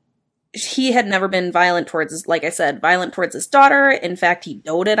that he had never been violent towards his daughter. In fact, he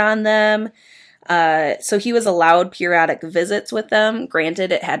doted on them. So he was allowed periodic visits with them.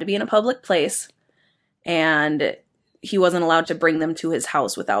 Granted, it had to be in a public place. And he wasn't allowed to bring them to his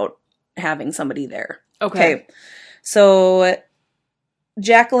house without having somebody there. Okay. So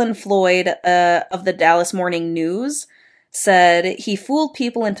Jacqueline Floyd of the Dallas Morning News said he fooled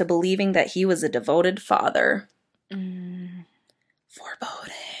people into believing that he was a devoted father. Foreboding.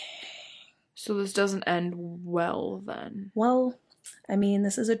 So this doesn't end well then. Well, I mean,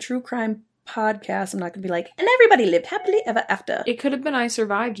 this is a true crime podcast. I'm not going to be like, and everybody lived happily ever after. It could have been I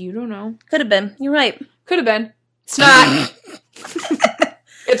Survived. You don't know. Could have been. You're right. Could have been. It's not.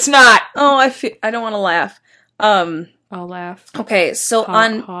 It's not. Oh, I don't want to laugh. I'll laugh. Okay, so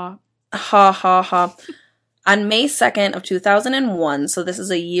on May 2nd of 2001, so this is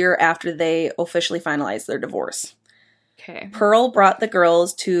a year after they officially finalized their divorce. Okay. Pearl brought the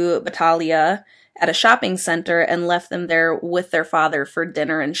girls to Battaglia at a shopping center and left them there with their father for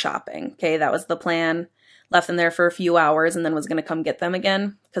dinner and shopping. Okay, that was the plan. Left them there for a few hours and then was going to come get them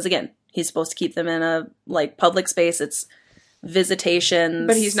again. Because again, he's supposed to keep them in a public space. It's visitations.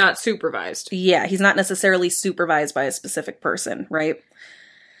 But he's not supervised. Yeah, he's not necessarily supervised by a specific person, right?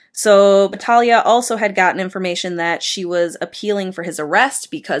 So Battaglia also had gotten information that she was appealing for his arrest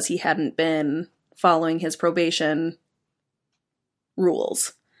because he hadn't been following his probation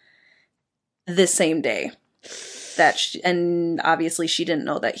rules this same day. And obviously she didn't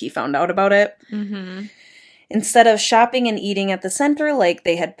know that he found out about it. Mm-hmm. Instead of shopping and eating at the center like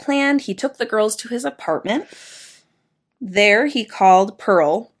they had planned, he took the girls to his apartment. There, he called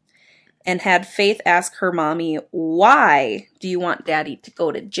Pearl and had Faith ask her mommy, "Why do you want Daddy to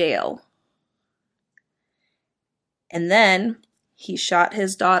go to jail?" And then he shot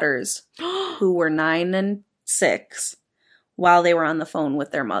his daughters, who were 9 and 6, while they were on the phone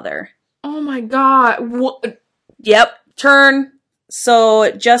with their mother. Oh my God. What? Yep, turn.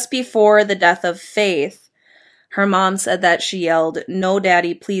 So just before the death of Faith, her mom said that she yelled, "No,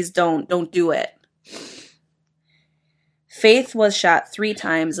 Daddy, please don't do it." Faith was shot 3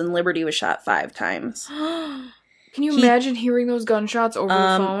 times and Liberty was shot 5 times. Can you imagine hearing those gunshots over the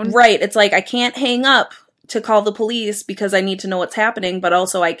phone? Right. It's like, I can't hang up to call the police because I need to know what's happening, but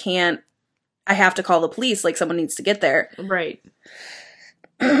also I have to call the police, like someone needs to get there. Right.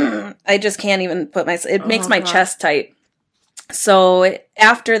 I just can't even it makes my chest tight. So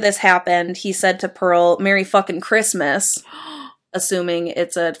after this happened, he said to Pearl, "Merry fucking Christmas." Assuming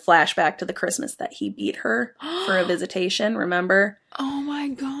it's a flashback to the Christmas that he beat her for a visitation, remember? Oh my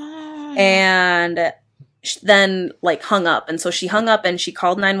God. And then, hung up. And so she hung up and she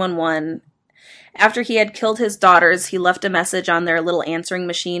called 911. After he had killed his daughters, he left a message on their little answering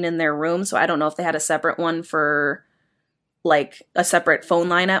machine in their room. So I don't know if they had a separate one for, a separate phone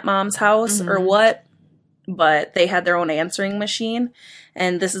line at Mom's house or what. But they had their own answering machine.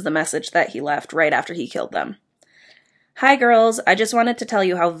 And this is the message that he left right after he killed them. "Hi, girls. I just wanted to tell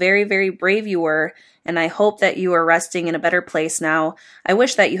you how very, very brave you were, and I hope that you are resting in a better place now. I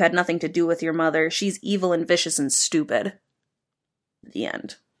wish that you had nothing to do with your mother. She's evil and vicious and stupid." The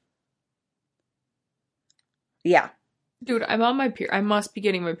end. Yeah. Dude, I'm on my period. I must be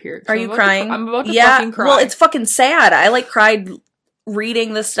getting my period. Are you crying? I'm about to fucking cry. Well, it's fucking sad. I, cried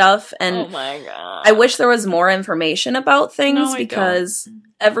reading this stuff, and oh my God. I wish there was more information about things because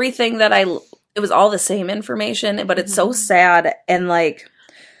everything that it was all the same information, but it's so sad. And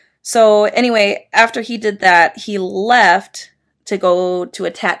so anyway, after he did that, he left to go to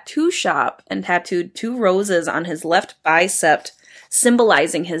a tattoo shop and tattooed 2 roses on his left bicep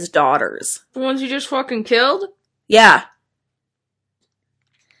symbolizing his daughters. The ones you just fucking killed? Yeah.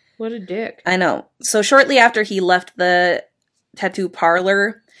 What a dick. I know. So shortly after he left the tattoo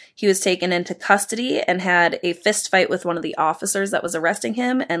parlor, he was taken into custody and had a fist fight with one of the officers that was arresting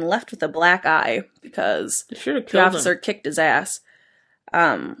him and left with a black eye because the officer kicked his ass.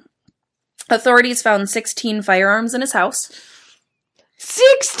 Authorities found 16 firearms in his house.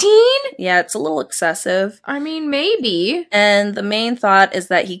 16? Yeah, it's a little excessive. I mean, maybe. And the main thought is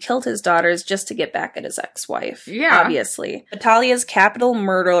that he killed his daughters just to get back at his ex-wife. Yeah. Obviously. Batalia's capital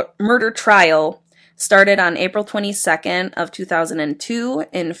murder trial started on April 22nd of 2002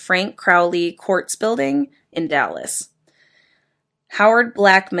 in Frank Crowley Courts Building in Dallas. Howard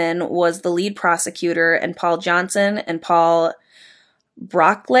Blackman was the lead prosecutor, and Paul Johnson and Paul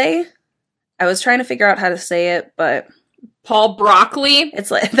Brockley. I was trying to figure out how to say it, but Paul Broccoli? it's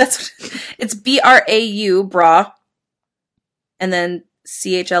like it's B-R-A-U, bra, and then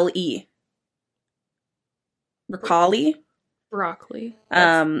C-H-L-E. Broccoli.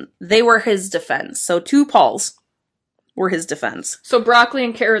 They were his defense. So 2 Pauls were his defense. So broccoli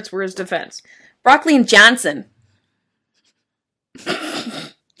and carrots were his defense. Broccoli and Johnson.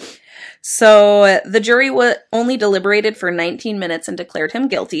 So the jury only deliberated for 19 minutes and declared him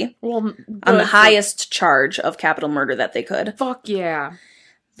guilty on the highest charge of capital murder that they could. Fuck yeah.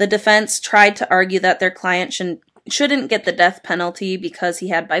 The defense tried to argue that their client shouldn't get the death penalty because he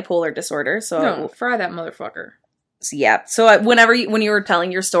had bipolar disorder. So no, fry that motherfucker. So yeah. So when you were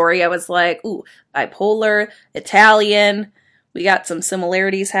telling your story, I was like, ooh, bipolar, Italian. We got some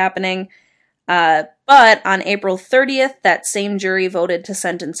similarities happening. But on April 30th, that same jury voted to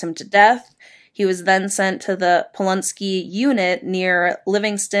sentence him to death. He was then sent to the Polunsky unit near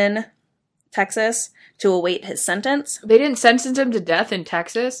Livingston, Texas, to await his sentence. They didn't sentence him to death in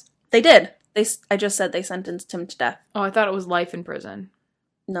Texas? They did. I just said they sentenced him to death. Oh, I thought it was life in prison.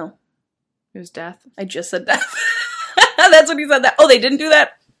 No. It was death? I just said death. That's when you said that. Oh, they didn't do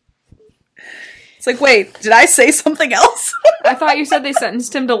that? It's like, wait, did I say something else? I thought you said they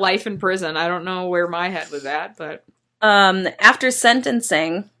sentenced him to life in prison. I don't know where my head was at, but... After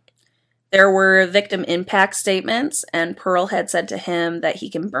sentencing, there were victim impact statements, and Pearl had said to him that he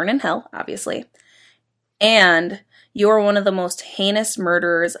can burn in hell, obviously. And you are one of the most heinous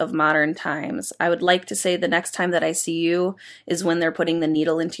murderers of modern times. I would like to say the next time that I see you is when they're putting the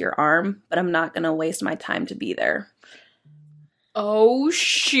needle into your arm, but I'm not going to waste my time to be there. Oh,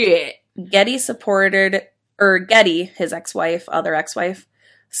 shit. Getty, his other ex-wife,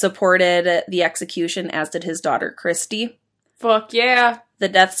 supported the execution, as did his daughter, Christy. Fuck yeah. The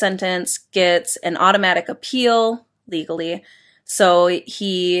death sentence gets an automatic appeal legally. So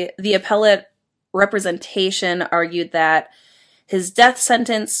the appellate representation argued that his death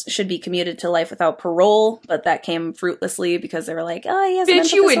sentence should be commuted to life without parole, but that came fruitlessly because they were like, oh, he has a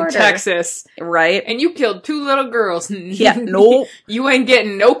mental disorder. In Texas. Right. And you killed 2 little girls. Yeah, no. You ain't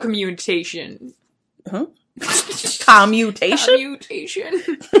getting no commutation. Huh? Commutation?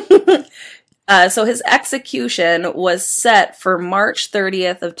 So his execution was set for March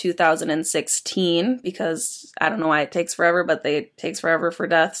 30th of 2016 because I don't know why it takes forever, but it takes forever for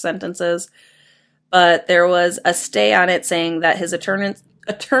death sentences. But there was a stay on it saying that his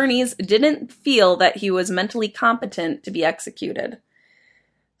attorneys didn't feel that he was mentally competent to be executed.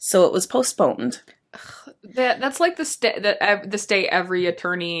 So it was postponed. That's like the stay every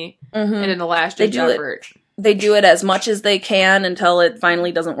attorney and in the last ditch effort. They do it as much as they can until it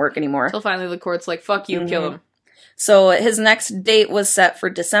finally doesn't work anymore. Until finally the court's like, fuck you, kill him. So his next date was set for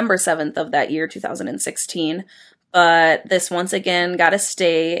December 7th of that year, 2016. But this once again got a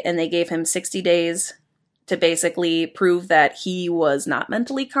stay, and they gave him 60 days to basically prove that he was not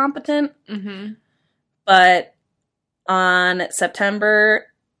mentally competent. Mm-hmm. But on September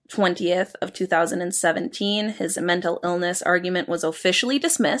 20th of 2017, his mental illness argument was officially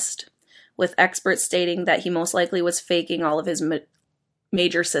dismissed, with experts stating that he most likely was faking all of his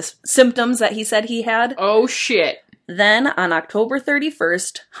major symptoms that he said he had. Oh, shit. Then, on October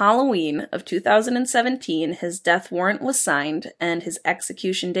 31st, Halloween of 2017, his death warrant was signed, and his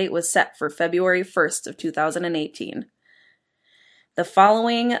execution date was set for February 1st of 2018. The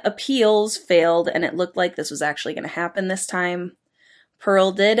following appeals failed, and it looked like this was actually going to happen this time.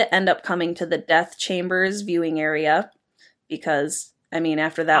 Pearl did end up coming to the death chambers viewing area, because, I mean,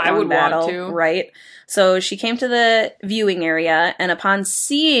 after that long battle, right? So she came to the viewing area, and upon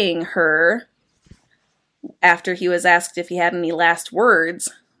seeing her, after he was asked if he had any last words,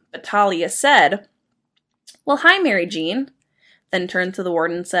 Battaglia said, "Well, hi, Mary Jean," then turned to the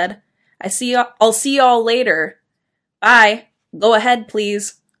warden and said, I'll see y'all later. Bye. Go ahead,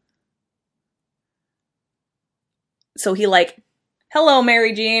 please. So he, hello,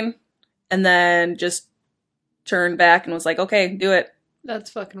 Mary Jean. And then just turned back and was like, okay, do it.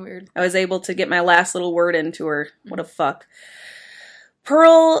 That's fucking weird. I was able to get my last little word into her. What a fuck.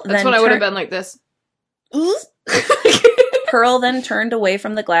 Pearl That's when I would have been like this. Pearl then turned away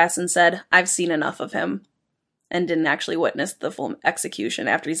from the glass and said, I've seen enough of him. And didn't actually witness the full execution.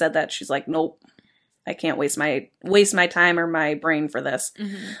 After he said that, she's like, nope, I can't waste my time or my brain for this.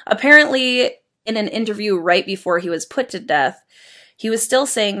 Mm-hmm. Apparently, in an interview right before he was put to death, he was still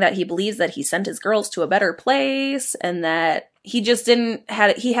saying that he believes that he sent his girls to a better place and that he just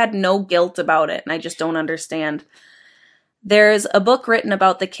he had no guilt about it. And I just don't understand. There's a book written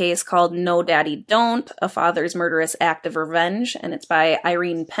about the case called No Daddy Don't, A Father's Murderous Act of Revenge, and it's by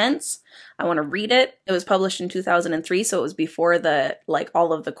Irene Pence. I want to read it. It was published in 2003, so it was before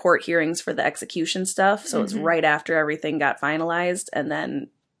all of the court hearings for the execution stuff. So it was right after everything got finalized, and then,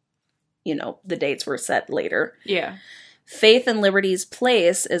 the dates were set later. Yeah. Faith and Liberty's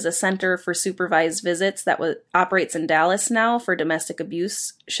Place is a center for supervised visits that operates in Dallas now for domestic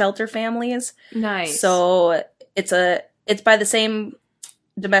abuse shelter families. Nice. So it's by the same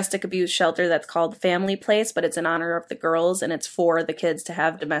domestic abuse shelter that's called Family Place, but it's in honor of the girls, and it's for the kids to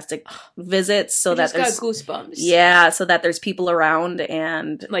have domestic visits so that there's got goosebumps. Yeah, so that there's people around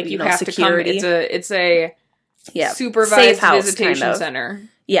and you have security. To come. It's a supervised visitation center.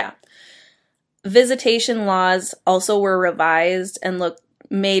 Yeah. Visitation laws also were revised and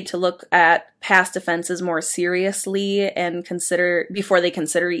made to look at past offenses more seriously and before they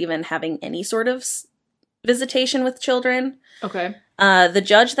consider even having any sort of visitation with children. Okay. The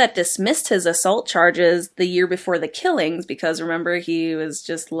judge that dismissed his assault charges the year before the killings, because remember, he was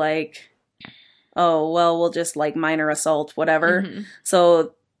just like, oh, well, we'll just minor assault, whatever. Mm-hmm.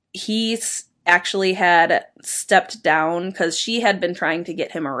 So he actually had stepped down because she had been trying to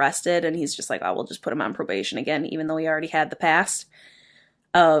get him arrested, and he's just like, oh, we'll just put him on probation again, even though he already had the past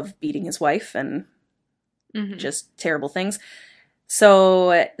of beating his wife and just terrible things.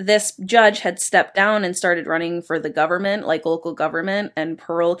 So this judge had stepped down and started running for the government, local government, and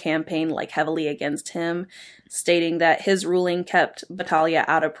Pearl campaigned heavily against him, stating that his ruling kept Battaglia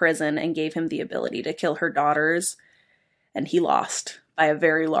out of prison and gave him the ability to kill her daughters, and he lost by a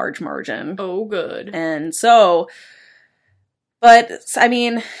very large margin. Oh, good. And so, but, I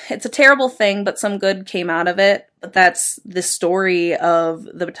mean, it's a terrible thing, but some good came out of it. But that's the story of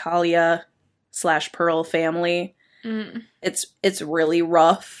the Battaglia/Pearl family. Mm. It's really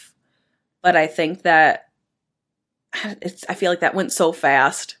rough, but I think that I feel like that went so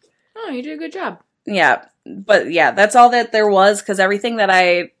fast. Oh, you did a good job. Yeah, but yeah, that's all that there was, because everything that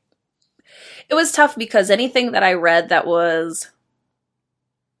it was tough because anything that I read that was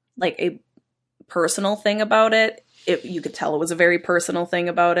a personal thing about it, you could tell it was a very personal thing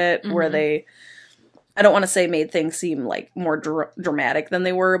about it, where they, I don't want to say made things seem more dramatic than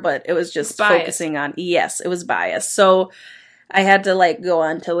they were, but it was just focusing on, yes, it was biased. So I had to go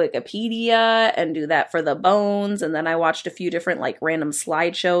onto Wikipedia and do that for the bones. And then I watched a few different random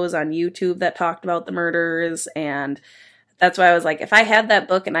slideshows on YouTube that talked about the murders. And that's why I was if I had that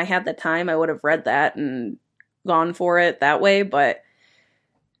book and I had the time, I would have read that and gone for it that way. But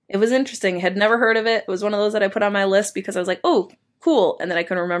it was interesting. I had never heard of it. It was one of those that I put on my list because I was like, oh, cool. And then I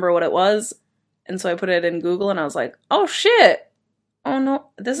couldn't remember what it was. And so I put it in Google and I was like, oh shit. Oh no,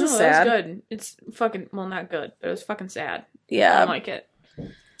 this is sad. It was good. It's fucking, well, not good, but it was fucking sad. Yeah. I don't like it.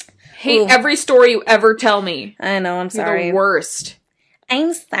 Hate every story you ever tell me. I know, I'm sorry. You're the worst.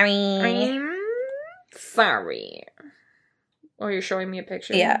 I'm sorry. Oh, you're showing me a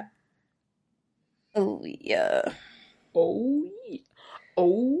picture? Yeah. Oh, yeah. Oh, yeah.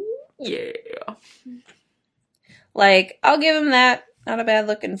 Oh, yeah. I'll give him that. Not a bad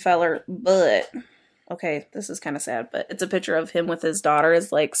looking feller, but okay, this is kind of sad, but it's a picture of him with his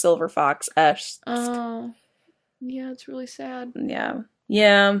daughters, Silver Fox-esque. Oh, yeah, it's really sad.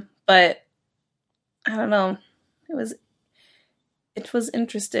 Yeah, but I don't know. It was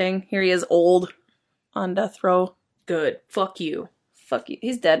interesting. Here he is, old, on death row. Good. Fuck you. Fuck you.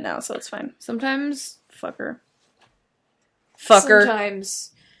 He's dead now, so it's fine. Sometimes, Fucker.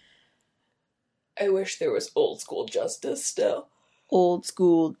 Sometimes I wish there was old school justice still. Old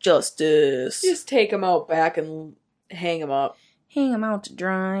school justice. Just take him out back and hang him up. Hang him out to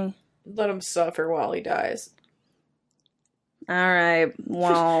dry. Let him suffer while he dies. Alright,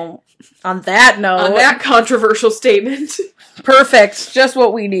 well, on that note... On that controversial statement. Perfect, just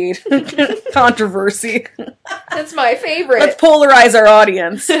what we need. Controversy. That's my favorite. Let's polarize our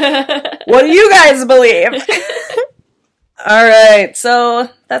audience. What do you guys believe? Alright, so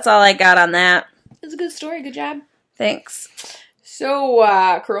that's all I got on that. It's a good story, good job. Thanks. So,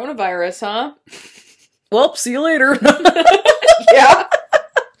 coronavirus, huh? well, see you later. Yeah.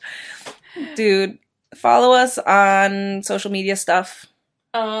 Dude, follow us on social media stuff.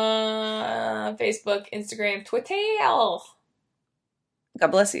 Facebook, Instagram, Twitter. God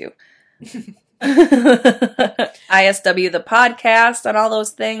bless you. ISW the podcast on all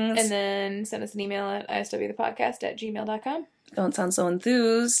those things. And then send us an email at iswthepodcast@gmail.com. Don't sound so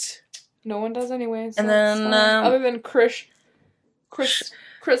enthused. No one does anyways. And then other than Christoph.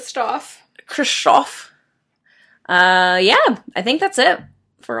 Christoph. Yeah, I think that's it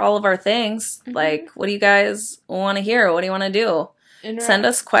for all of our things. Mm-hmm. Like, what do you guys want to hear? What do you want to do? Send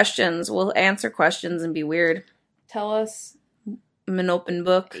us questions. We'll answer questions and be weird. Tell us. I'm an open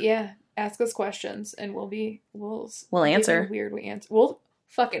book. Yeah, ask us questions and we'll answer. Weird, we answer. We'll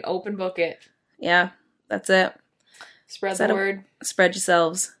fucking open book it. Yeah, that's it. Spread the word. Spread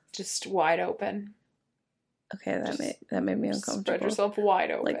yourselves. Just wide open. Okay, that made me uncomfortable. Spread yourself wide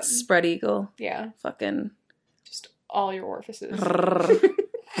open. Like spread eagle. Yeah. Fucking. Just all your orifices.